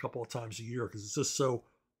one like a couple of times a year because it's just so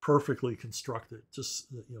perfectly constructed, just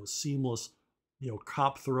seamless,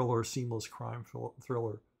 cop thriller, seamless crime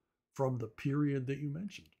thriller from the period that you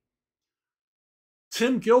mentioned.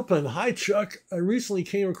 Tim Gilpin, hi Chuck. I recently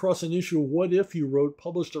came across an issue of What If you wrote,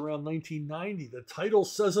 published around 1990. The title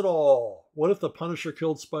says it all. What if the Punisher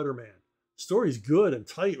killed Spider-Man? Story's good and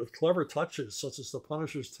tight with clever touches such as the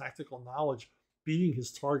Punisher's tactical knowledge beating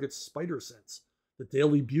his target's spider sense, the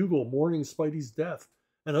Daily Bugle mourning Spidey's death,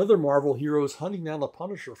 and other Marvel heroes hunting down the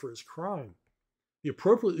Punisher for his crime. The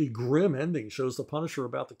appropriately grim ending shows the Punisher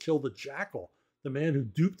about to kill the Jackal, the man who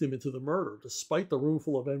duped him into the murder, despite the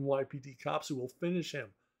roomful of NYPD cops who will finish him.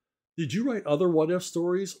 Did you write other What If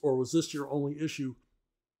stories, or was this your only issue?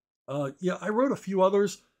 Yeah, I wrote a few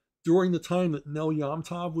others during the time that Nel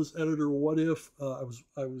Yomtov was editor of What If.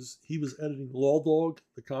 He was editing Law Dog,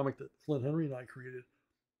 the comic that Clint Henry and I created.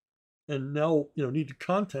 And Nel, needed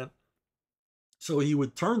content. So he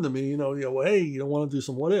would turn to me, hey, you don't want to do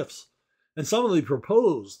some What Ifs? And some of them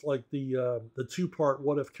proposed, like the 2-part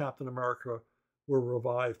What If Captain America were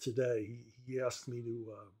revived today. He asked me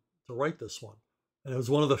to write this one, and it was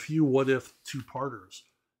one of the few What If 2-parters.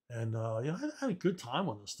 And I had a good time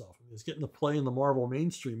on this stuff. I mean, it's getting to play in the Marvel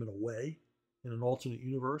mainstream in a way, in an alternate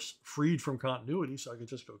universe, freed from continuity, so I could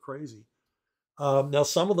just go crazy. Now,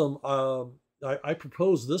 some of them, I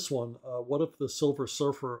proposed this one. What if the Silver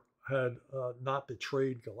Surfer had not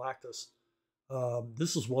betrayed Galactus?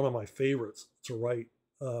 This is one of my favorites to write.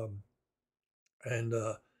 And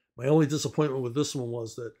my only disappointment with this one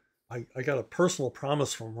was that I got a personal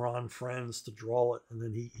promise from Ron Friends to draw it, and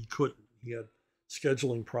then he couldn't. He had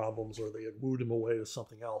scheduling problems, or they had wooed him away to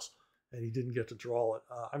something else, and he didn't get to draw it.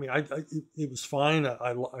 It was fine.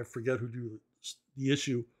 I forget who drew the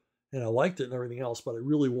issue, and I liked it and everything else, but I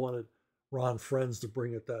really wanted Ron Friends to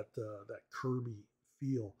bring it that Kirby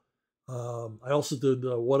feel. I also did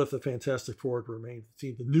What If the Fantastic Four had remained a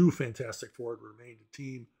team, the new Fantastic Four had remained a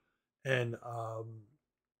team, and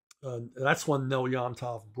that's one Nel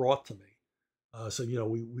Yomtov brought to me. Said,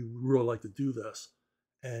 we really like to do this.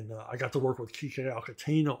 And I got to work with Kike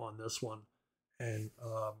Alcatena on this one. And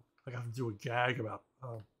I got to do a gag about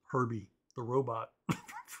Herbie the robot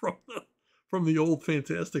from the old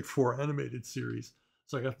Fantastic Four animated series.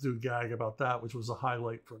 So I got to do a gag about that, which was a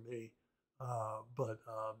highlight for me.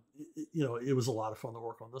 It was a lot of fun to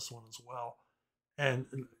work on this one as well. And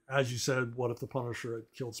as you said, what if the Punisher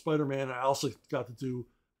had killed Spider-Man? I also got to do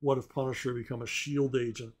what if Punisher become a S.H.I.E.L.D.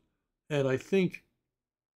 agent. And I think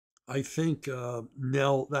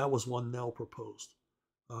Nell, that was one Nell proposed.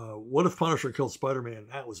 What if Punisher killed Spider-Man?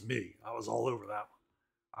 That was me. I was all over that one.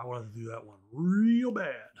 I wanted to do that one real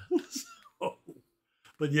bad.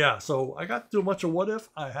 But yeah, so I got to do a bunch of What If.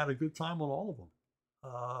 I had a good time on all of them.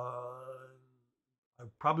 I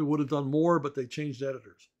probably would have done more, but they changed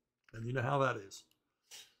editors, and you know how that is.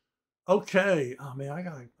 Okay. Oh man, I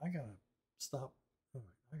gotta stop. All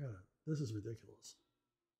right, this is ridiculous.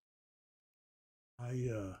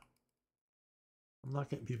 I'm not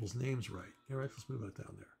getting people's names right. All right, let's move that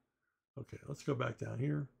down there. Okay, let's go back down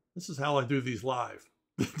here. This is how I do these live.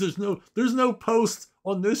 There's no post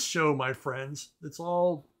on this show, my friends. It's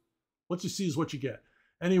all what you see is what you get.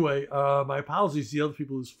 Anyway, my apologies to the other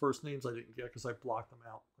people whose first names I didn't get because I blocked them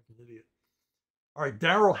out like an idiot. All right,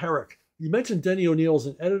 Daryl Herrick. You mentioned Denny O'Neil as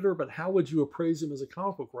an editor, but how would you appraise him as a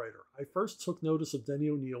comic book writer? I first took notice of Denny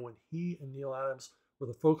O'Neil when he and Neil Adams were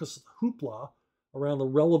the focus of the hoopla around the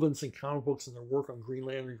relevance in comic books and their work on Green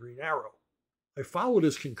Lantern and Green Arrow. I followed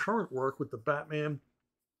his concurrent work with the Batman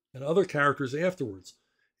and other characters afterwards.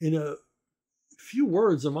 In a few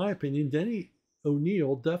words, in my opinion, Denny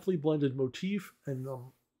O'Neil definitely blended motif and a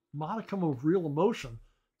modicum of real emotion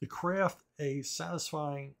to craft a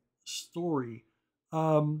satisfying story.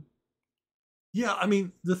 Yeah, I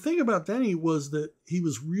mean, the thing about Denny was that he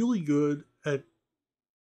was really good at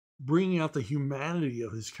bringing out the humanity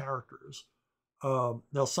of his characters.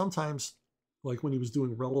 Now, sometimes, like when he was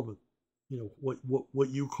doing relevant, what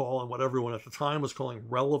you call and what everyone at the time was calling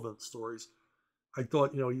relevant stories, I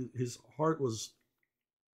thought, his heart was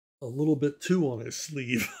a little bit too on his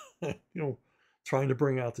sleeve, trying to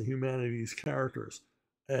bring out the humanity of these characters.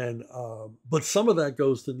 And but some of that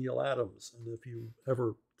goes to Neil Adams. And if you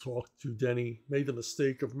ever talked to Denny, made the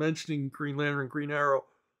mistake of mentioning Green Lantern and Green Arrow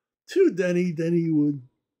to Denny, Denny would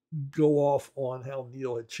go off on how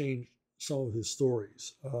Neil had changed some of his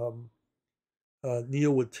stories.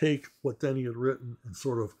 Neil would take what Denny had written and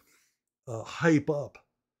sort of hype up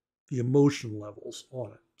the emotion levels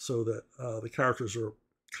on it so that the characters are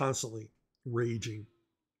constantly raging.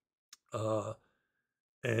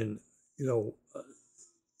 And,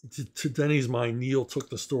 to Denny's mind, Neil took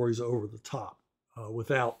the stories over the top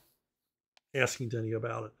without asking Denny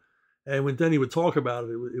about it. And when Denny would talk about it,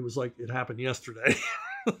 it was like it happened yesterday.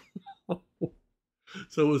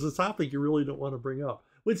 So it was a topic you really don't want to bring up,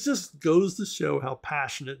 which just goes to show how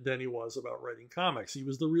passionate Denny was about writing comics. He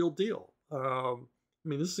was the real deal.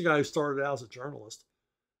 This is a guy who started out as a journalist.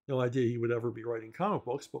 No idea he would ever be writing comic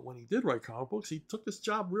books, but when he did write comic books, he took this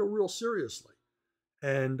job real seriously.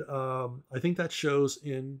 And I think that shows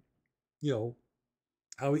in,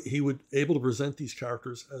 how he would able to present these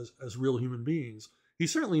characters as real human beings. He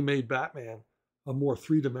certainly made Batman a more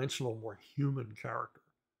three-dimensional, more human character.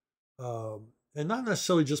 And not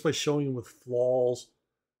necessarily just by showing him with flaws,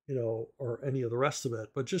 or any of the rest of it,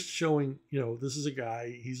 but just showing, this is a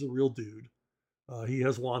guy, he's a real dude. He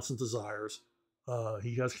has wants and desires.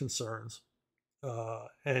 He has concerns.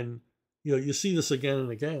 And, you see this again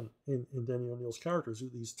and again in Denny O'Neil's characters,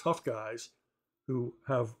 these tough guys who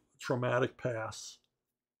have traumatic pasts.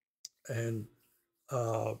 And,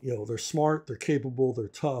 they're smart, they're capable, they're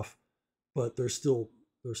tough, but they're still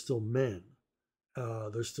men.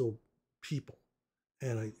 They're still people.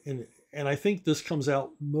 And I think this comes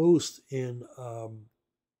out most in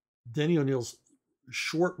Denny O'Neil's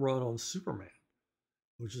short run on Superman,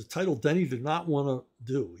 which is a title Denny did not want to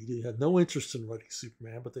do. He had no interest in writing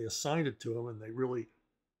Superman, but they assigned it to him, and they really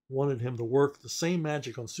wanted him to work the same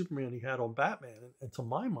magic on Superman he had on Batman. And to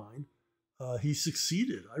my mind, he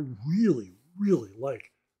succeeded. I really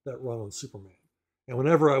like that run on Superman. And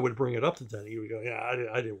whenever I would bring it up to Denny, he would go, "Yeah,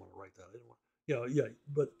 I didn't want to write that. I didn't want." Yeah.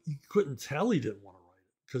 But you couldn't tell he didn't want to write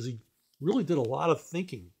it because he really did a lot of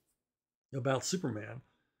thinking about Superman,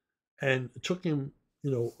 and it took him,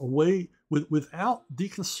 away without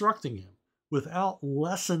deconstructing him, without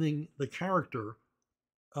lessening the character.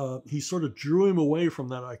 He sort of drew him away from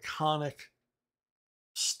that iconic,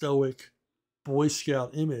 stoic Boy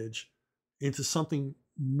Scout image into something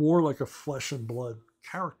more like a flesh and blood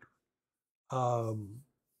character. And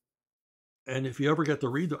if you ever get to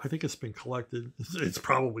read it, I think it's been collected. It's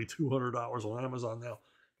probably $200 on Amazon now.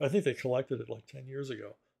 I think they collected it like 10 years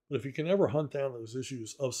ago. But if you can ever hunt down those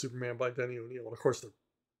issues of Superman by Denny O'Neil, and of course they're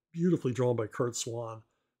beautifully drawn by Kurt Swan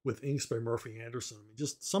with inks by Murphy Anderson.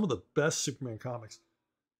 Just some of the best Superman comics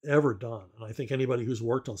ever done. And I think anybody who's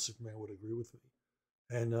worked on Superman would agree with me.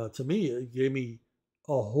 And to me, it gave me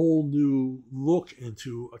a whole new look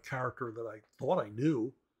into a character that I thought I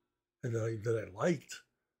knew and that I liked.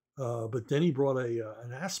 But Denny brought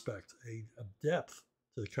an aspect, a depth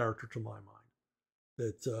to the character, to my mind,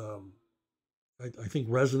 that I think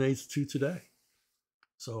resonates to today.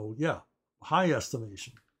 So yeah, high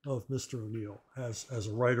estimation of Mr. O'Neil as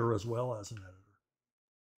a writer as well as an editor.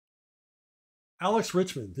 Alex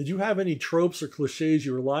Richmond, did you have any tropes or cliches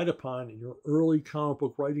you relied upon in your early comic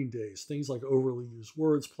book writing days? Things like overly used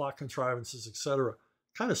words, plot contrivances, etc.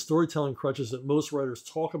 Kind of storytelling crutches that most writers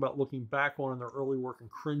talk about looking back on in their early work and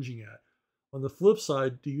cringing at. On the flip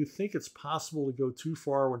side, do you think it's possible to go too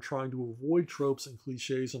far when trying to avoid tropes and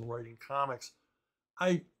cliches in writing comics?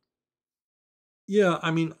 I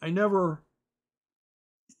never.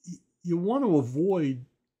 You want to avoid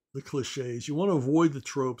the cliches. You want to avoid the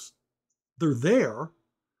tropes. They're there,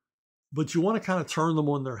 but you want to kind of turn them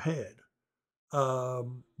on their head.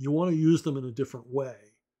 You want to use them in a different way.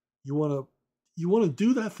 You want you want to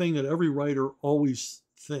do that thing that every writer always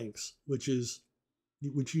thinks, which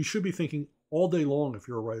you should be thinking all day long if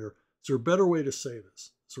you're a writer. Is there a better way to say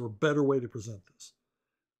this? Is there a better way to present this?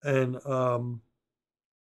 And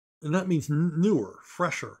that means newer,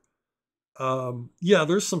 fresher. Yeah,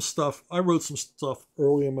 there's some stuff. I wrote some stuff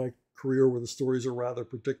early in my career where the stories are rather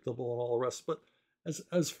predictable and all the rest. But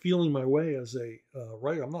as feeling my way as a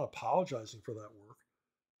writer, I'm not apologizing for that work.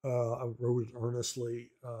 I wrote it earnestly.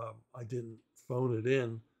 I didn't phone it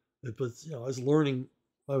in. But I was learning.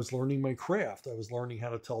 I was learning my craft. I was learning how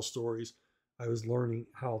to tell stories. I was learning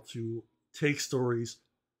how to take stories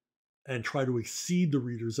and try to exceed the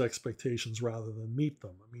reader's expectations rather than meet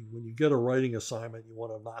them. I mean, when you get a writing assignment, you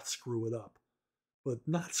want to not screw it up. But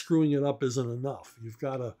not screwing it up isn't enough. You've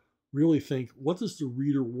got to really think, what does the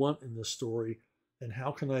reader want in this story? And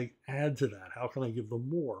how can I add to that? How can I give them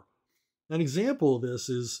more? An example of this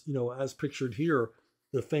is, as pictured here,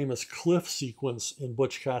 the famous cliff sequence in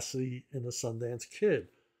Butch Cassidy and the Sundance Kid.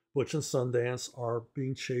 Butch and Sundance are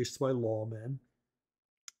being chased by lawmen,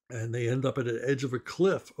 and they end up at the edge of a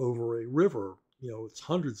cliff over a river. It's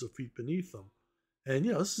hundreds of feet beneath them. And,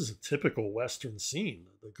 this is a typical Western scene.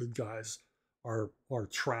 The good guys are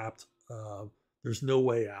trapped. There's no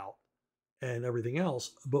way out and everything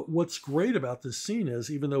else. But what's great about this scene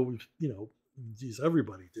is, even though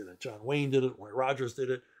everybody did it. John Wayne did it. Roy Rogers did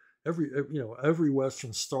it. Every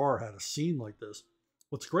Western star had a scene like this.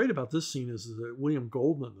 What's great about this scene is that William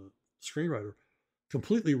Goldman, the screenwriter,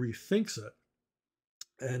 completely rethinks it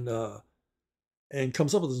and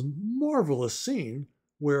comes up with this marvelous scene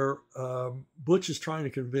where Butch is trying to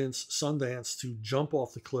convince Sundance to jump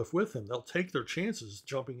off the cliff with him. They'll take their chances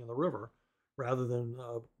jumping in the river rather than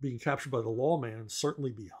being captured by the lawman and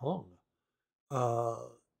certainly be hung.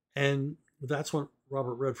 And that's when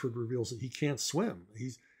Robert Redford reveals that he can't swim.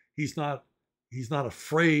 He's not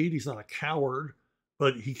afraid. He's not a coward,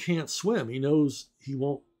 but he can't swim. He knows he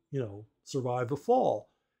won't, survive the fall.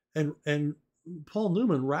 And Paul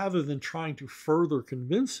Newman, rather than trying to further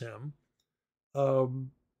convince him,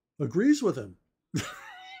 agrees with him.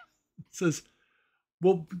 Says,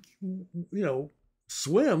 well,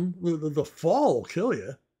 swim, the fall will kill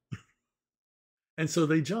you. And so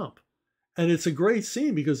they jump. And it's a great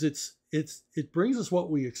scene because it brings us what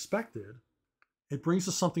we expected. It brings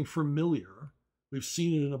us something familiar. We've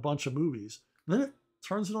seen it in a bunch of movies. And then it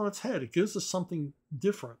turns it on its head. It gives us something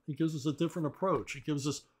different. It gives us a different approach. It gives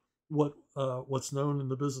us what's known in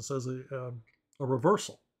the business as a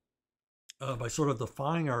reversal, by sort of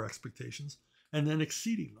defying our expectations and then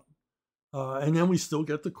exceeding them. And then we still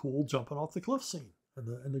get the cool jumping off the cliff scene,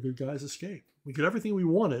 and the good guys escape. We get everything we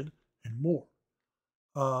wanted and more.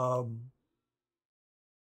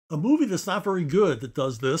 A movie that's not very good that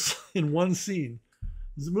does this in one scene.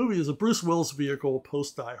 This movie is a Bruce Willis vehicle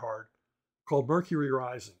post Die Hard called Mercury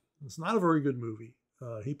Rising. It's not a very good movie.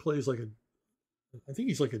 He plays I think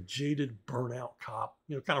he's like a jaded, burnout cop,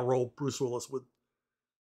 kind of role Bruce Willis would,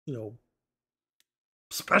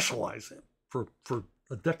 specialize in for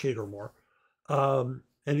a decade or more. And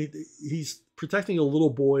he's protecting a little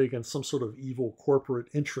boy against some sort of evil corporate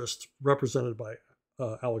interest represented by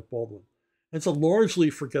Alec Baldwin. And it's a largely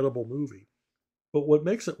forgettable movie. But what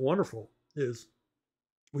makes it wonderful is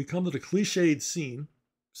we come to the cliched scene,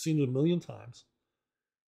 seen it a million times,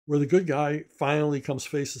 where the good guy finally comes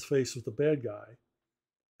face to face with the bad guy.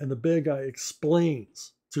 And the bad guy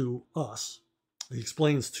explains to us, he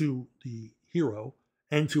explains to the hero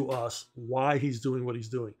and to us why he's doing what he's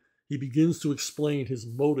doing. He begins to explain his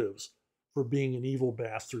motives for being an evil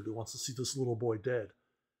bastard who wants to see this little boy dead.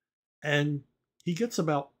 And he gets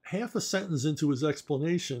about half a sentence into his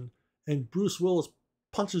explanation, and Bruce Willis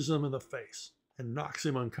punches him in the face and knocks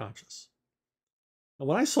him unconscious. And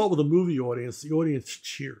when I saw it with a movie audience, the audience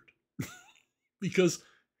cheered because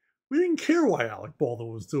we didn't care why Alec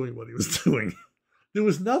Baldwin was doing what he was doing. There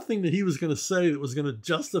was nothing that he was going to say that was going to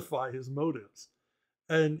justify his motives.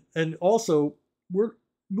 And also,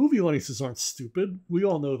 movie audiences aren't stupid. We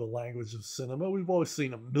all know the language of cinema. We've always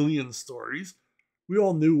seen a million stories. We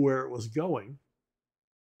all knew where it was going.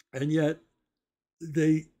 And yet,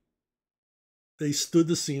 they stood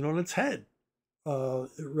the scene on its head.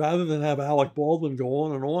 Rather than have Alec Baldwin go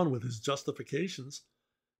on and on with his justifications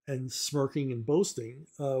and smirking and boasting,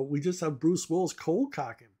 we just have Bruce Willis cold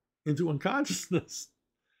cock him into unconsciousness.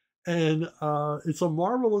 And it's a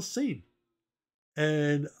marvelous scene.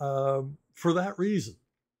 And for that reason,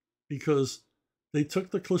 because they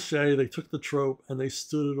took the cliche, they took the trope, and they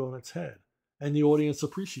stood it on its head. And the audience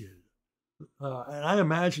appreciated it. And I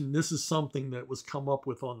imagine this is something that was come up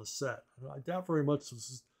with on the set. I doubt very much this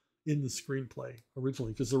is in the screenplay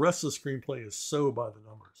originally, because the rest of the screenplay is so by the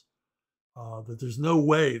numbers. that there's no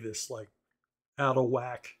way this like out of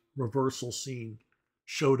whack reversal scene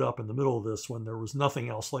showed up in the middle of this when there was nothing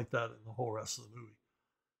else like that in the whole rest of the movie.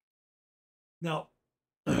 Now,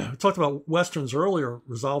 we talked about Westerns earlier,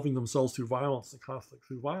 resolving themselves through violence and conflict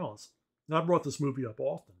through violence. And I brought this movie up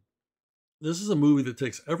often. This is a movie that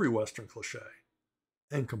takes every Western cliche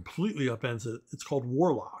and completely upends it. It's called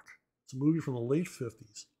Warlock. It's a movie from the late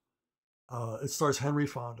 50s. It stars Henry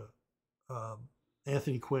Fonda,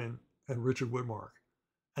 Anthony Quinn, and Richard Widmark.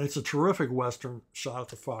 And it's a terrific Western shot at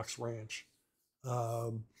the Fox Ranch.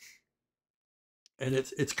 And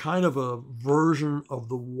it's kind of a version of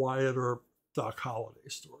the Wyatt Earp Doc Holliday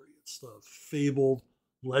story. It's the fabled,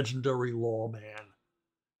 legendary lawman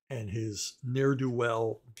and his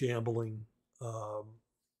ne'er-do-well gambling,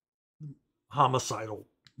 homicidal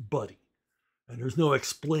buddy. And there's no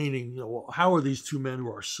explaining, well, how are these two men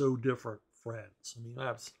who are so different friends? I mean,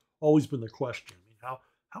 that's always been the question. I mean,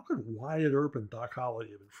 how could Wyatt Earp and Doc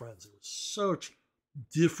Holliday have been friends? They were such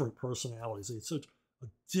different personalities. They had such a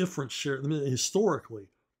different share, I mean, historically,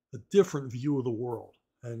 a different view of the world,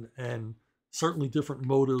 and certainly different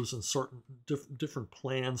motives and certain different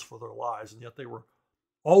plans for their lives, and yet they were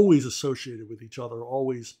always associated with each other,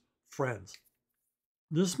 always friends.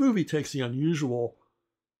 This movie takes the unusual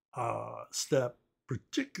step,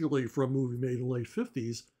 particularly for a movie made in the late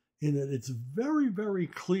 50s, in that it's very, very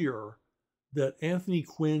clear that Anthony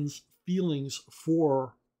Quinn's feelings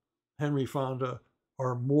for Henry Fonda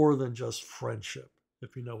are more than just friendship,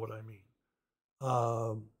 if you know what I mean.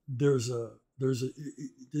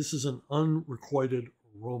 This is an unrequited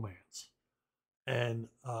romance, and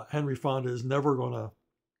Henry Fonda is never going to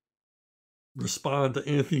respond to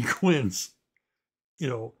Anthony Quinn's,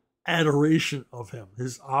 adoration of him.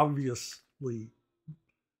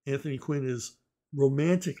 Anthony Quinn is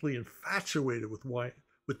romantically infatuated with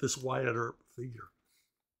this Wyatt Earp figure,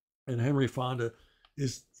 and Henry Fonda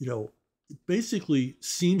is, basically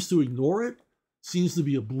seems to ignore it, seems to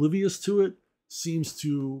be oblivious to it, seems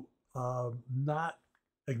to not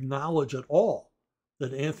acknowledge at all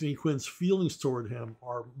that Anthony Quinn's feelings toward him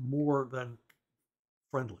are more than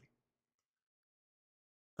friendly.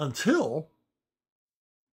 Until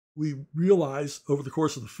we realize over the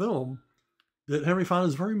course of the film that Henry Fonda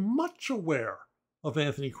is very much aware of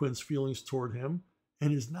Anthony Quinn's feelings toward him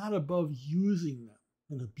and is not above using them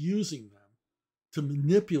and abusing them to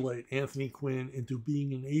manipulate Anthony Quinn into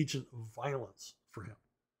being an agent of violence for him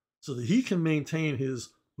so that he can maintain his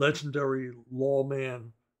legendary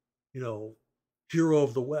lawman, hero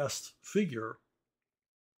of the West figure,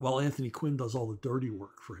 while Anthony Quinn does all the dirty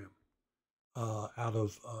work for him out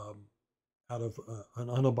of an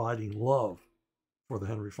unabiding love for the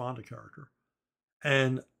Henry Fonda character.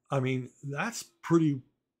 And I mean, that's pretty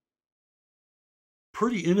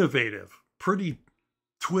innovative, pretty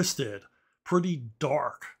twisted, pretty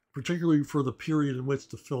dark, particularly for the period in which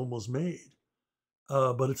the film was made.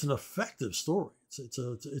 But it's an effective story.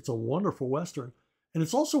 It's a wonderful Western. And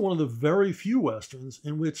it's also one of the very few Westerns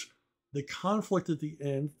in which the conflict at the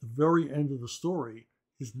end, the very end of the story,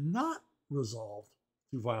 is not resolved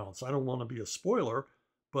through violence. I don't want to be a spoiler,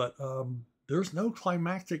 but there's no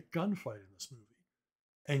climactic gunfight in this movie.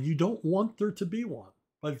 And you don't want there to be one.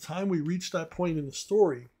 By the time we reach that point in the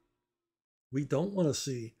story, we don't want to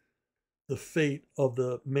see the fate of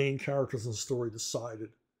the main characters in the story decided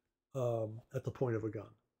at the point of a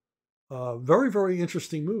gun. Very, very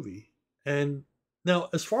interesting movie. And now,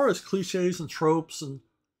 as far as cliches and tropes and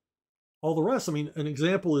all the rest, I mean, an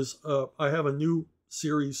example is I have a new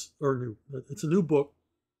series, it's a new book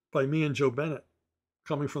by me and Joe Bennett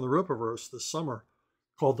coming from the Rippaverse this summer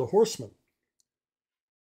called The Horseman.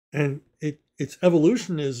 And its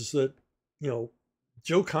evolution is that,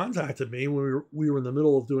 Joe contacted me when we were in the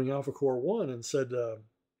middle of doing Alpha Core 1 and said,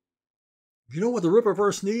 you know what the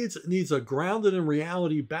Rippaverse needs? It needs a grounded in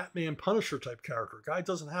reality Batman Punisher type character. Guy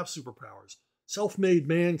doesn't have superpowers. Self-made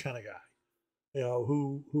man kind of guy,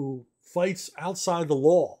 who fights outside the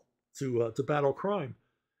law to battle crime.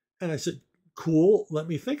 And I said, cool, let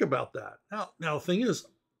me think about that. Now the thing is,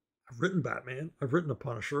 I've written Batman, I've written a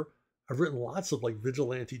Punisher, I've written lots of like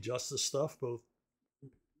vigilante justice stuff, both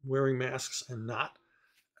wearing masks and not.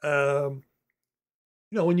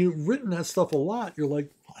 When you've written that stuff a lot, you're like,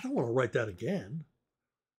 I don't want to write that again.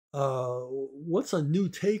 What's a new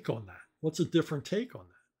take on that? What's a different take on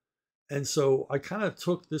that? And so I kind of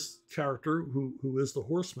took this character who is the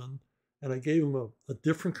Horseman, and I gave him a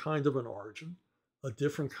different kind of an origin, a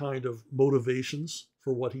different kind of motivations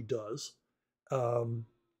for what he does. And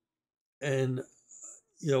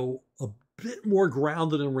a bit more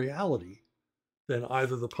grounded in reality than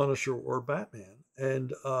either the Punisher or Batman.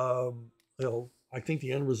 And, I think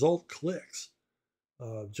the end result clicks.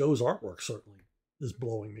 Joe's artwork certainly is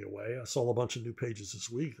blowing me away. I saw a bunch of new pages this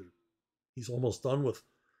week. He's almost done with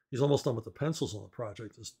the pencils on the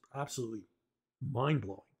project. It's absolutely mind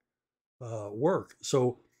blowing work.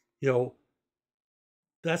 So, you know,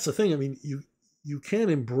 that's the thing. I mean, you can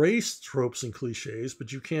embrace tropes and cliches,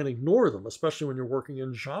 but you can't ignore them, especially when you're working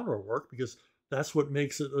in genre work, because that's what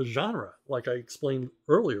makes it a genre. Like I explained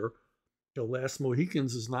earlier, Last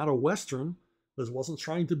Mohicans is not a Western. It wasn't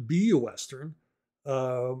trying to be a Western.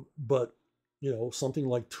 But, something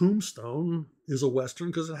like Tombstone is a Western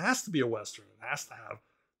because it has to be a Western. It has to have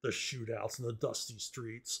the shootouts and the dusty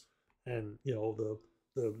streets and, the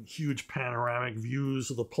huge panoramic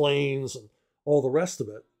views of the plains and all the rest of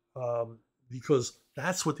it, because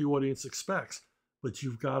that's what the audience expects. But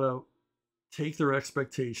you've got to take their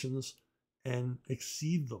expectations and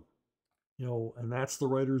exceed them, and that's the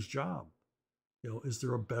writer's job. Is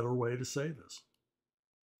there a better way to say this?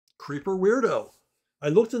 Creeper Weirdo. I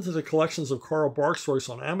looked into the collections of Carl Barks stories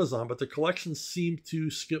on Amazon, but the collections seem to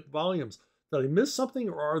skip volumes. Did I miss something,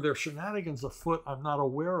 or are there shenanigans afoot I'm not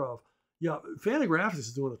aware of? Yeah, Fantagraphics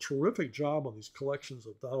is doing a terrific job on these collections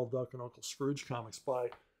of Donald Duck and Uncle Scrooge comics by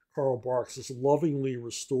Carl Barks. It's lovingly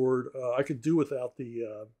restored. I could do without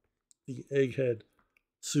the egghead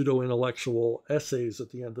pseudo-intellectual essays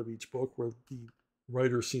at the end of each book where the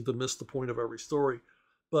writers seem to miss the point of every story.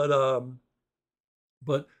 But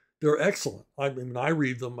they're excellent. I mean, I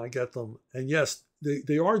read them, I get them. And yes,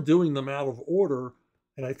 they are doing them out of order.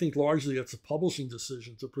 And I think largely it's a publishing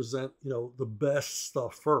decision to present, the best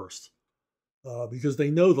stuff first. Because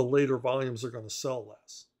they know the later volumes are going to sell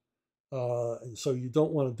less. And so you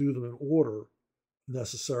don't want to do them in order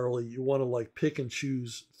necessarily. You want to pick and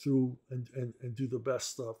choose through and do the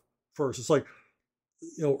best stuff first. It's like,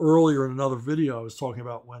 earlier in another video, I was talking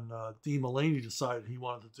about when Dean Mullaney decided he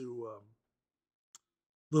wanted to do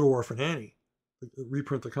Little Orphan Annie,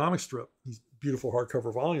 reprint the comic strip, these beautiful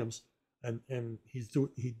hardcover volumes. And he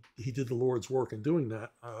did the Lord's work in doing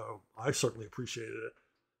that. I certainly appreciated it.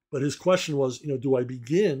 But his question was, do I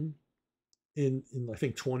begin in I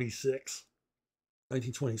think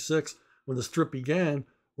 1926, when the strip began,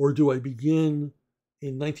 or do I begin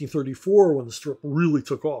in 1934 when the strip really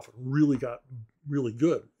took off and really got really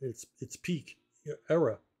good, its peak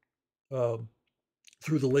era,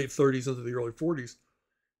 through the late 30s into the early 40s?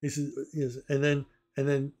 He says, and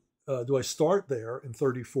then do I start there in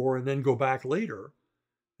 34 and then go back later?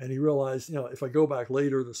 And he realized, if I go back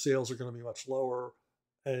later, the sales are going to be much lower.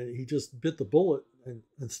 And he just bit the bullet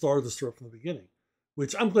and started the strip from the beginning,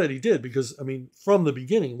 which I'm glad he did, because, I mean, from the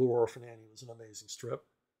beginning, Little Orphan Annie was an amazing strip.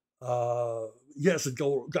 Yes, it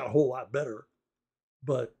got a whole lot better,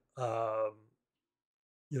 but, I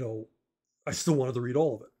still wanted to read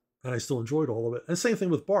all of it, and I still enjoyed all of it. And same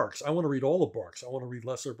thing with Barks. I want to read all of Barks. I want to read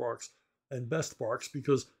lesser Barks and best Barks,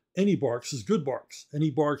 because any Barks is good Barks.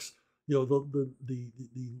 Any Barks, the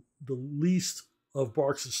least of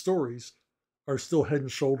Barks' stories are still head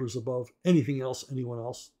and shoulders above anything else anyone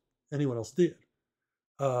else did.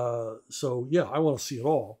 So yeah, I want to see it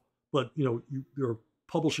all, but there are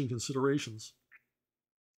publishing considerations,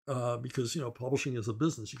 because publishing is a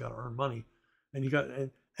business. You got to earn money, and you got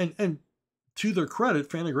and to their credit,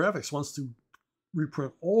 Fantagraphics wants to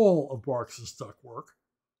reprint all of Barks' Duck work,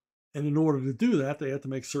 and in order to do that, they have to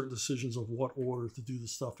make certain decisions of what order to do the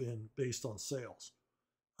stuff in based on sales,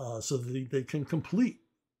 so that they can complete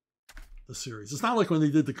the series. It's not like when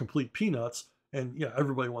they did the complete Peanuts, and yeah,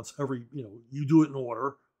 everybody wants you do it in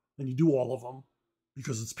order and you do all of them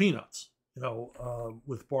because it's Peanuts.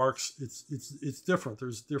 With Barks, it's different.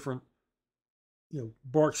 There's different,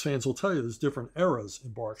 Barks fans will tell you there's different eras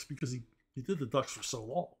in Barks because he did the Ducks for so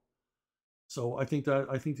long. So I think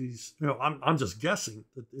these, I'm just guessing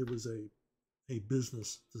that it was a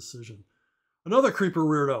business decision. Another creeper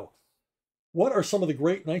weirdo. What are some of the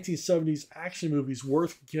great 1970s action movies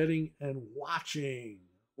worth getting and watching?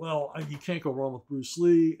 Well, you can't go wrong with Bruce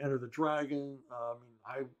Lee, Enter the Dragon.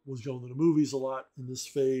 I was going to the movies a lot in this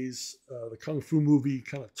phase. The Kung Fu movie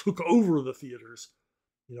kind of took over the theaters.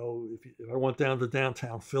 If I went down to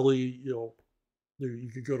downtown Philly, you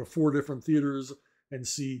could go to 4 different theaters and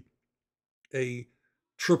see a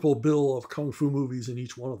triple bill of Kung Fu movies in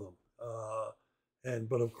each one of them.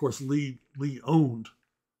 But of course, Lee owned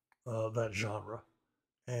that genre,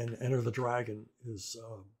 and Enter the Dragon is,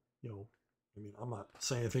 I'm not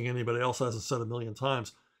saying anything anybody else hasn't said a million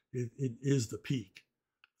times. It is the peak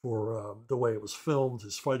for the way it was filmed,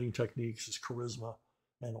 his fighting techniques, his charisma,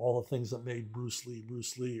 and all the things that made Bruce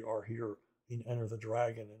Lee are here in Enter the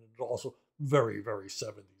Dragon. And it's also very, very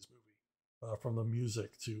 70s movie, from the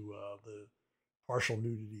music to partial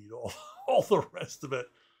nudity, all the rest of it.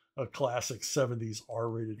 A classic 70s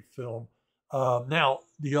R-rated film. Now,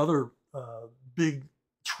 the other big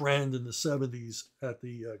trend in the 70s at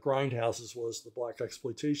the grindhouses was the black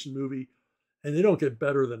exploitation movie, and they don't get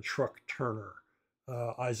better than Truck Turner.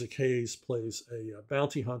 Isaac Hayes plays a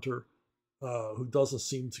bounty hunter who doesn't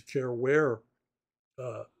seem to care where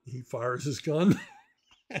he fires his gun.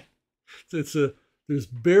 There's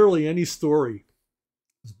barely any story.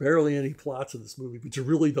 There's barely any plots in this movie, but you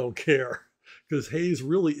really don't care because Hayes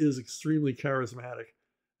really is extremely charismatic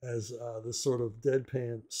as this sort of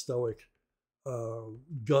deadpan, stoic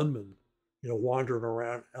gunman, wandering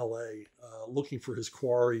around L.A. Looking for his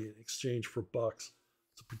quarry in exchange for bucks.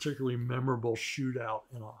 It's a particularly memorable shootout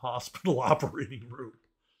in a hospital operating room,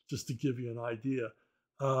 just to give you an idea.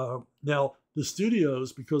 Now, the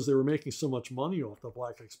studios, because they were making so much money off the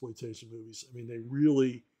black exploitation movies, I mean, they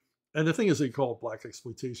really, and the thing is, they call it black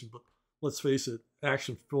exploitation, but let's face it,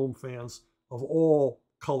 action film fans of all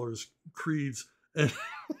colors, creeds, and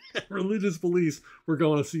religious beliefs were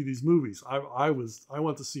going to see these movies. I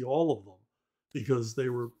went to see all of them because they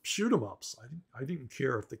were shoot 'em ups. I didn't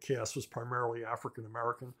care if the cast was primarily African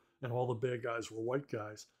American and all the bad guys were white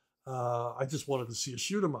guys. I just wanted to see a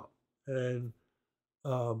shoot 'em up, and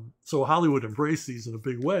so Hollywood embraced these in a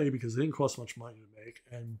big way because they didn't cost much money to make,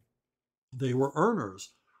 and they were earners.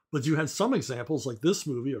 But you had some examples like this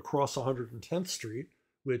movie, Across 110th Street,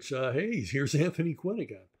 which, hey, here's Anthony Quinn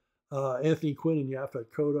again. Anthony Quinn and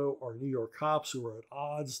Yaphet Kotto are New York cops who are at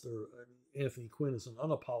odds. Anthony Quinn is an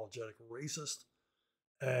unapologetic racist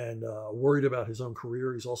and worried about his own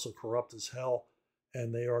career. He's also corrupt as hell.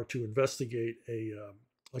 And they are to investigate a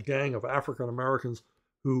gang of African Americans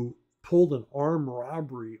who pulled an armed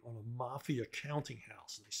robbery on a mafia counting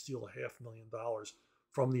house. And they steal $500,000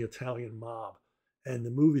 from the Italian mob. And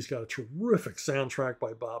the movie's got a terrific soundtrack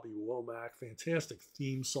by Bobby Womack, fantastic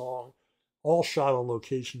theme song, all shot on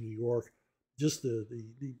location in New York. Just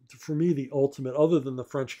for me, the ultimate, other than the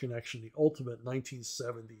French Connection, the ultimate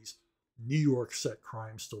 1970s New York set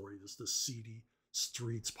crime story. There's the seedy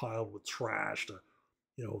streets piled with trash, the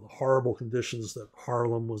horrible conditions that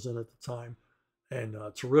Harlem was in at the time, and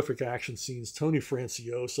terrific action scenes. Tony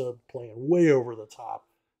Franciosa playing way over the top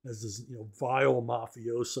as this vile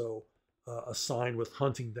mafioso assigned with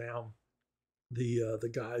hunting down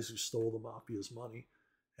the guys who stole the mafia's money,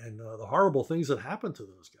 and the horrible things that happened to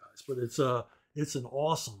those guys. But it's an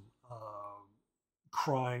awesome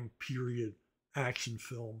crime period action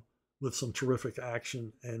film with some terrific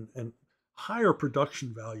action and higher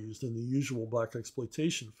production values than the usual black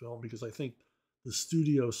exploitation film, because I think the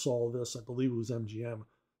studio saw this, I believe it was MGM,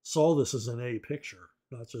 saw this as an A picture,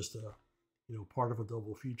 not just a part of a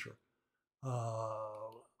double feature.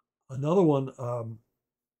 Another one,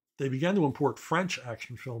 they began to import French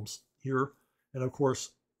action films here. And of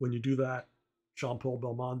course, when you do that, Jean-Paul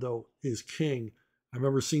Belmondo is king. I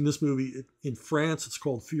remember seeing this movie in France. It's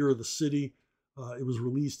called Fear of the City. It was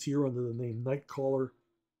released here under the name Nightcaller.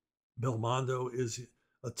 Belmondo is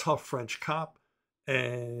a tough French cop.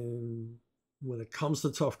 And when it comes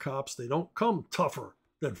to tough cops, they don't come tougher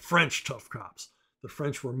than French tough cops. The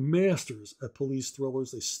French were masters at police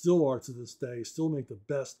thrillers. They still are to this day, still make the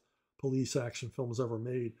best police action films ever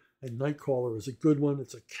made. And Nightcaller is a good one.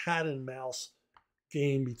 It's a cat and mouse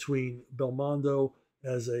game between Belmondo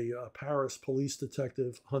as a Paris police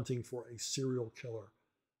detective hunting for a serial killer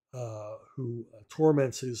who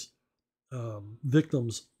torments his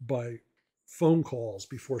victims by phone calls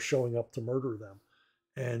before showing up to murder them.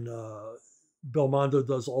 And Belmondo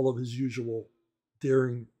does all of his usual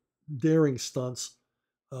daring stunts,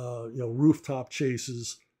 rooftop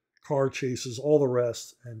chases, car chases, all the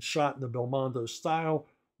rest, and shot in the Belmondo style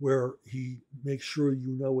where he makes sure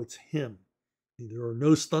it's him. There are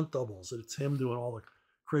no stunt doubles. It's him doing all the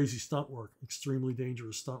crazy stunt work, extremely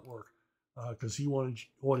dangerous stunt work, because he wanted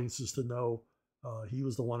audiences to know he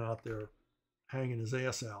was the one out there hanging his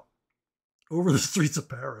ass out over the streets of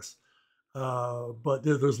Paris. But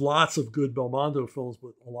there's lots of good Belmondo films,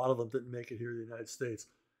 but a lot of them didn't make it here in the United States.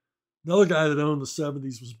 Another guy that owned the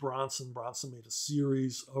 70s was Bronson. Bronson made a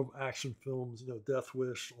series of action films, Death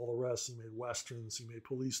Wish, all the rest. He made westerns, he made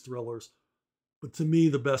police thrillers. But to me,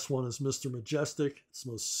 the best one is Mr. Majestic. It's the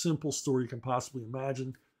most simple story you can possibly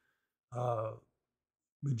imagine.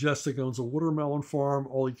 Majestic owns a watermelon farm.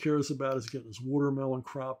 All he cares about is getting his watermelon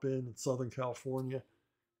crop in Southern California.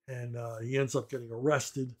 And he ends up getting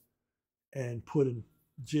arrested and put in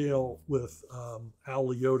jail with Al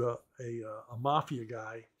Liotta, a mafia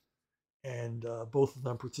guy. And both of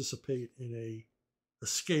them participate in a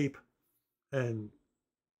escape. And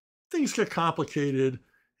things get complicated.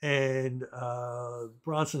 and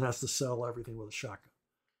Bronson has to settle everything with a shotgun.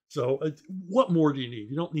 So what more do you need?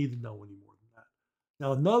 You don't need to know any more than that.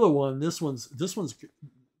 Now another one. This one's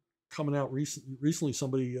coming out recently.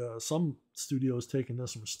 Some studio has taken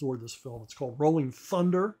this and restored this film. It's called Rolling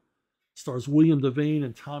Thunder. Stars William Devane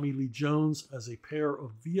and Tommy Lee Jones as a pair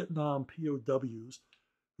of Vietnam POWs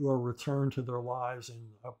who are returned to their lives in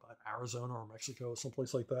Arizona or Mexico,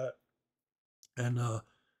 someplace like that. And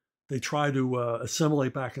they try to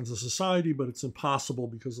assimilate back into society, but it's impossible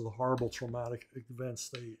because of the horrible traumatic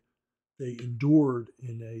events they endured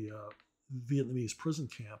in a Vietnamese prison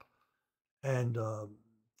camp. And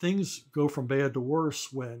things go from bad to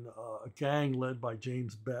worse when a gang led by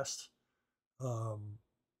James Best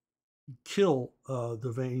kill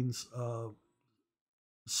Devane's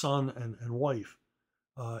son and wife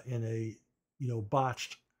in a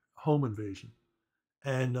botched home invasion,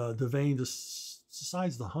 and Devane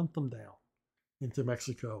decides to hunt them down into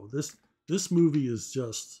Mexico. This movie is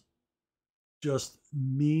just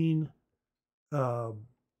mean,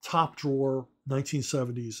 top drawer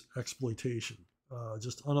 1970s exploitation,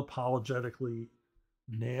 just unapologetically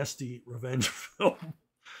nasty revenge film.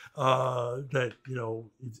 That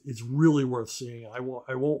it's really worth seeing. I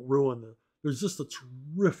won't ruin the. There's just a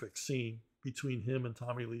terrific scene between him and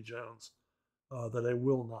Tommy Lee Jones that I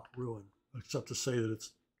will not ruin, except to say that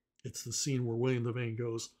it's the scene where William Devane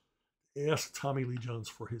goes ask Tommy Lee Jones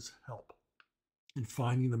for his help in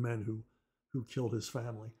finding the men who killed his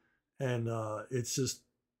family, and it's just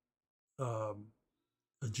a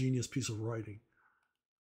genius piece of writing.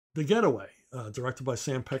 The Getaway, directed by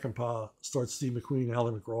Sam Peckinpah, starts Steve McQueen,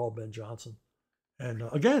 Ally McGraw, Ben Johnson, and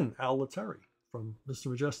again Al Lettieri from Mr.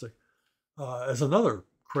 Majestic as another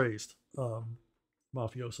crazed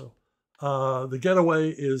mafioso. The Getaway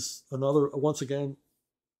is another, once again,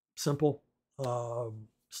 simple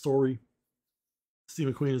story.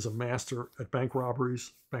 Steve McQueen is a master at bank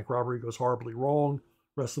robberies. Bank robbery goes horribly wrong.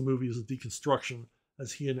 The rest of the movie is a deconstruction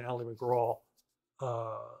as he and Ally McGraw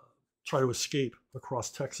try to escape across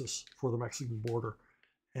Texas for the Mexican border.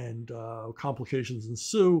 And complications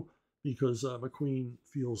ensue because McQueen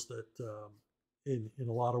feels that in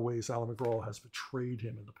a lot of ways, Ally McGraw has betrayed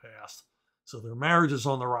him in the past. So their marriage is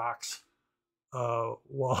on the rocks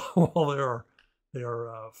while they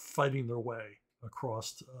are fighting their way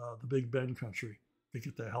across the Big Bend country to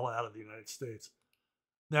get the hell out of the United States.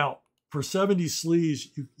 Now, for 70s sleaze,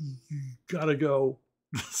 you got to go,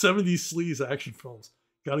 70s sleaze action films,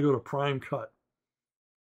 got to go to Prime Cut.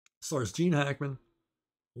 Stars Gene Hackman,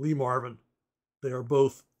 Lee Marvin. They are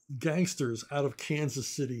both gangsters out of Kansas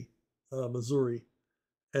City, Missouri.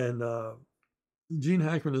 And Gene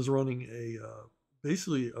Hackman is running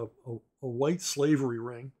basically a white slavery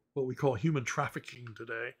ring, what we call human trafficking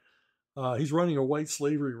today. He's running a white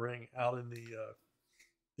slavery ring out in the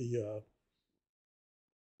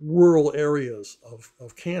rural areas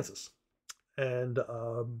of Kansas. And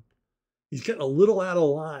he's getting a little out of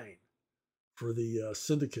line for the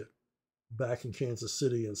syndicate back in Kansas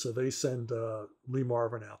City. And so they send Lee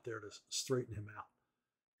Marvin out there to straighten him out.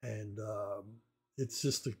 And it's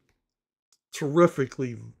just a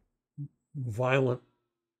terrifically violent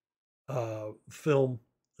film.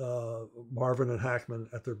 Marvin and Hackman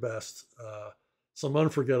at their best. Some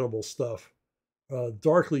unforgettable stuff.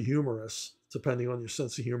 Darkly humorous, depending on your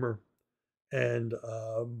sense of humor. And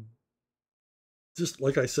just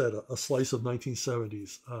like I said, a slice of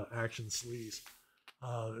 1970s action sleaze.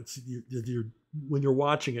 When you're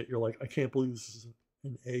watching it, you're like, I can't believe this is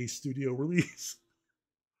an A studio release.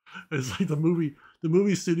 It's like the movie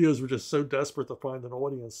studios were just so desperate to find an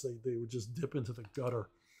audience, they would just dip into the gutter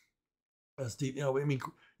as deep. Quentin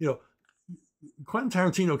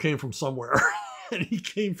Tarantino came from somewhere, and he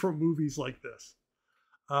came from movies like this.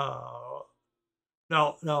 Now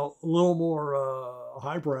a little more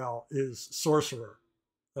highbrow is Sorcerer.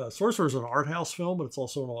 Sorcerer is an art house film, but it's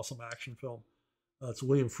also an awesome action film. It's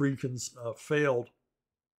William Friedkin's failed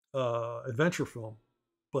adventure film,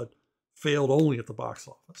 but failed only at the box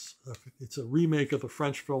office. It's a remake of the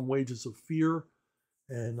French film Wages of Fear,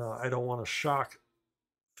 and I don't want to shock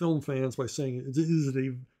film fans by saying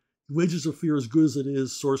Wages of Fear, as good as it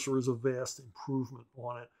is, Sorcerer is a vast improvement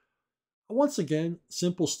on it. Once again,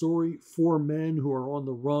 simple story. 4 men who are on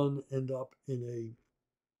the run end up in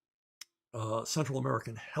a Central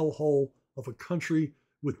American hellhole of a country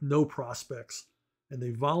with no prospects, and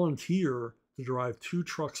they volunteer to drive 2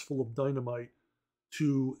 trucks full of dynamite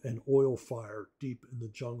to an oil fire deep in the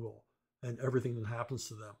jungle and everything that happens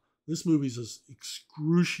to them. This movie is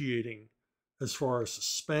excruciating as far as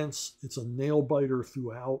suspense. It's a nail biter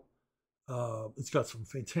throughout. It's got some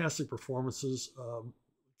fantastic performances.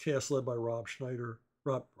 Cast led by Rob Schneider,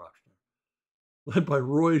 Rob Schneider, led by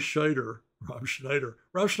Roy Scheider. Rob Schneider.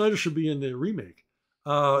 Rob Schneider should be in the remake.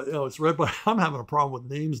 It's read by. I'm having a problem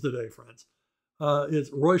with names today, friends.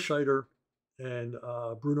 It's Roy Scheider and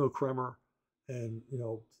Bruno Kremer, and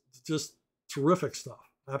just terrific stuff.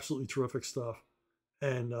 Absolutely terrific stuff.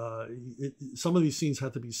 And some of these scenes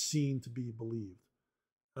had to be seen to be believed.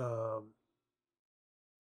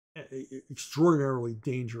 Extraordinarily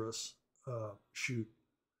dangerous shoot.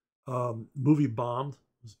 Movie bombed.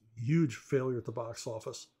 It was a huge failure at the box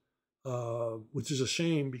office, which is a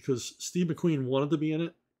shame because Steve McQueen wanted to be in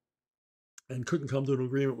it and couldn't come to an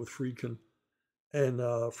agreement with Friedkin. And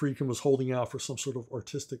Friedkin was holding out for some sort of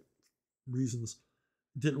artistic reasons.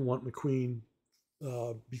 Didn't want McQueen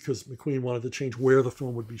because McQueen wanted to change where the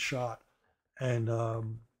film would be shot. And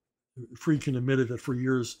Friedkin admitted that for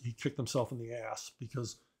years he kicked himself in the ass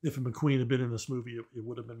because if McQueen had been in this movie, it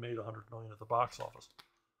would have been made $100 million at the box office.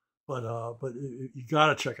 But you got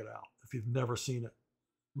to check it out if you've never seen it.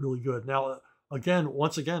 Really good. Now,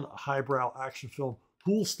 once again, a highbrow action film.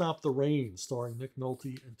 Who'll Stop the Rain, starring Nick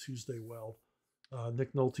Nolte and Tuesday Weld.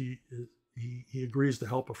 Nick Nolte, he agrees to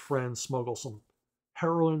help a friend smuggle some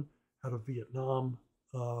heroin out of Vietnam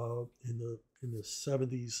in the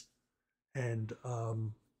 70s, and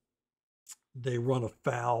they run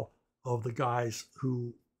afoul of the guys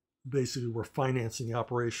who basically were financing the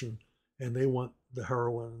operation, and they want the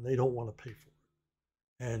heroin and they don't want to pay for it.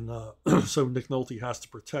 And so Nick Nolte has to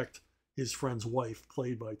protect his friend's wife,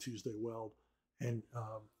 played by Tuesday Weld. And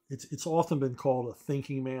it's often been called a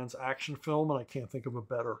thinking man's action film, and I can't think of a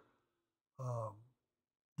better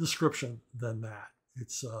description than that.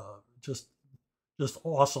 It's just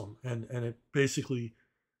awesome, and it basically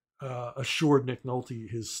assured Nick Nolte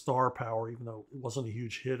his star power, even though it wasn't a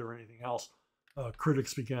huge hit or anything else.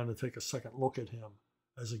 Critics began to take a second look at him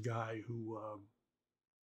as a guy who,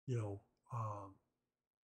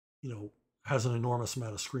 has an enormous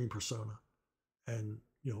amount of screen persona, and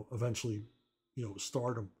eventually,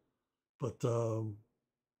 stardom. But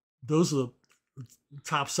those are the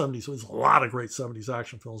top 70s. So there's a lot of great 70s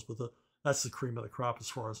action films, but that's the cream of the crop as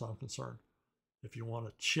far as I'm concerned. If you want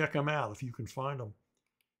to check them out, if you can find them.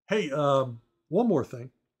 Hey, one more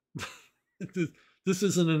thing. This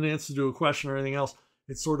isn't an answer to a question or anything else.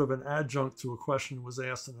 It's sort of an adjunct to a question that was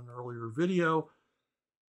asked in an earlier video.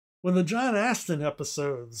 When the John Astin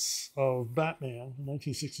episodes of Batman, the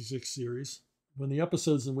 1966 series, when the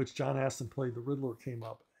episodes in which John Astin played the Riddler came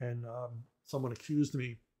up, and someone accused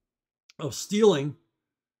me of stealing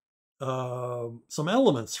some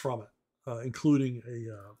elements from it, including a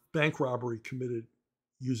bank robbery committed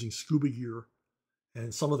using scuba gear,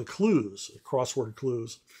 and some of the clues, crossword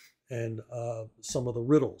clues, and some of the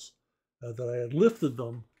riddles, that I had lifted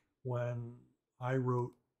them when I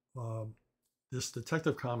wrote this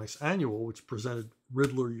Detective Comics annual, which presented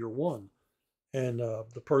Riddler Year One. And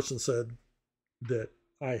the person said that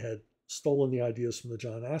I had stolen the ideas from the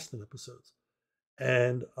John Astin episodes.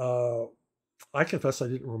 And I confessed I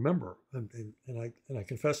didn't remember. And I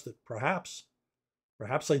confessed that perhaps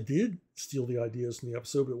I did steal the ideas from the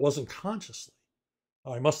episode, but it wasn't consciously.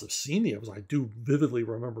 I must have seen the episodes. I do vividly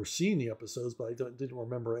remember seeing the episodes, but I didn't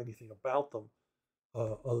remember anything about them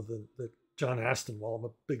other than that John Astin, while I'm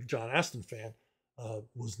a big John Astin fan,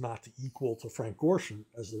 was not equal to Frank Gorshin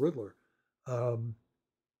as the Riddler.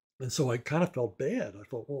 And so I kind of felt bad. I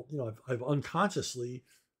thought, well, I've unconsciously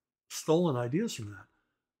stolen ideas from that.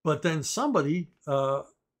 But then somebody on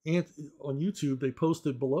YouTube, they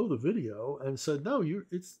posted below the video and said, no, you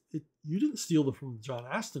didn't steal them from the John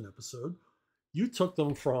Astin episode. You took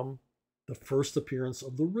them from the first appearance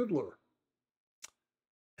of the Riddler.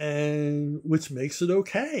 And which makes it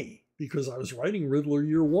okay, because I was writing Riddler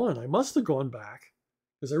Year One. I must have gone back,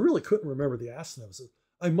 because I really couldn't remember the Astin episode.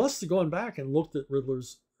 I must have gone back and looked at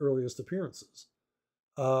Riddler's earliest appearances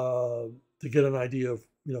to get an idea of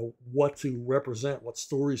what to represent, what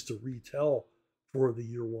stories to retell for the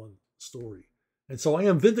Year One story. And so I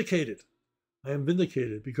am vindicated. I am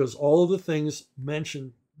vindicated because all of the things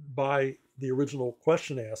mentioned by the original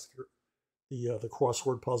question asker, the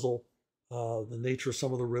crossword puzzle, the nature of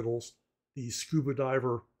some of the riddles, the scuba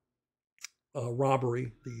diver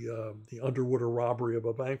robbery, the underwater robbery of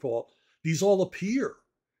a bank vault, these all appear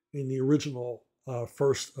in the original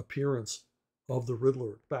first appearance of the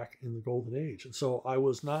Riddler back in the Golden Age. And so I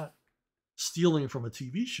was not stealing from a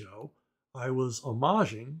TV show. I was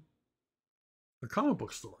homaging a comic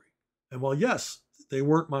book story. And while, yes, they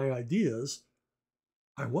weren't my ideas,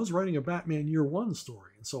 I was writing a Batman Year One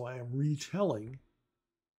story. And so I am retelling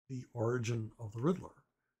the origin of the Riddler.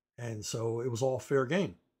 And so it was all fair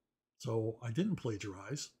game. So I didn't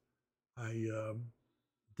plagiarize. I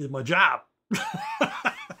did my job.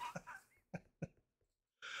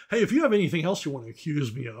 Hey, if you have anything else you want to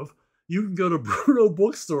accuse me of, you can go to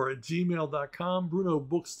brunobookstore@gmail.com.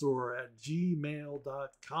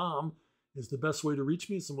 brunobookstore@gmail.com is the best way to reach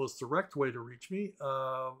me. It's the most direct way to reach me.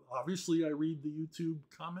 Obviously, I read the YouTube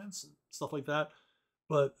comments and stuff like that,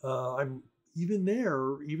 but I'm even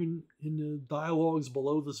there, even in the dialogues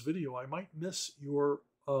below this video, I might miss your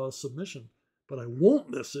submission, but I won't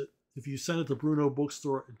miss it if you send it to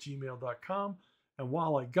brunobookstore@gmail.com. And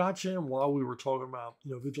while I got you, and while we were talking about,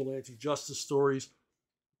 vigilante justice stories,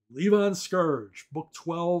 Levon Scourge, book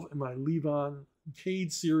 12 in my Levon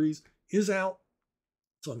Cade series is out.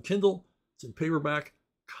 It's on Kindle. It's in paperback.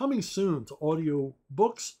 Coming soon to audio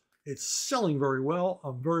books. It's selling very well.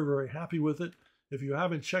 I'm very, very happy with it. If you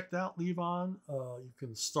haven't checked out Levon, you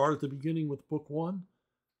can start at the beginning with book 1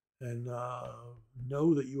 and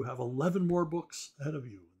know that you have 11 more books ahead of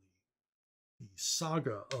you. The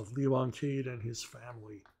saga of Levon Cade and his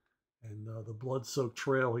family and the blood-soaked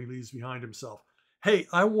trail he leaves behind himself. Hey,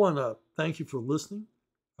 I want to thank you for listening.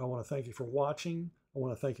 I want to thank you for watching. I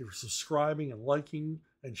want to thank you for subscribing and liking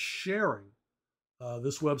and sharing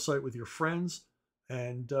this website with your friends.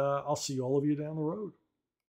 And I'll see all of you down the road.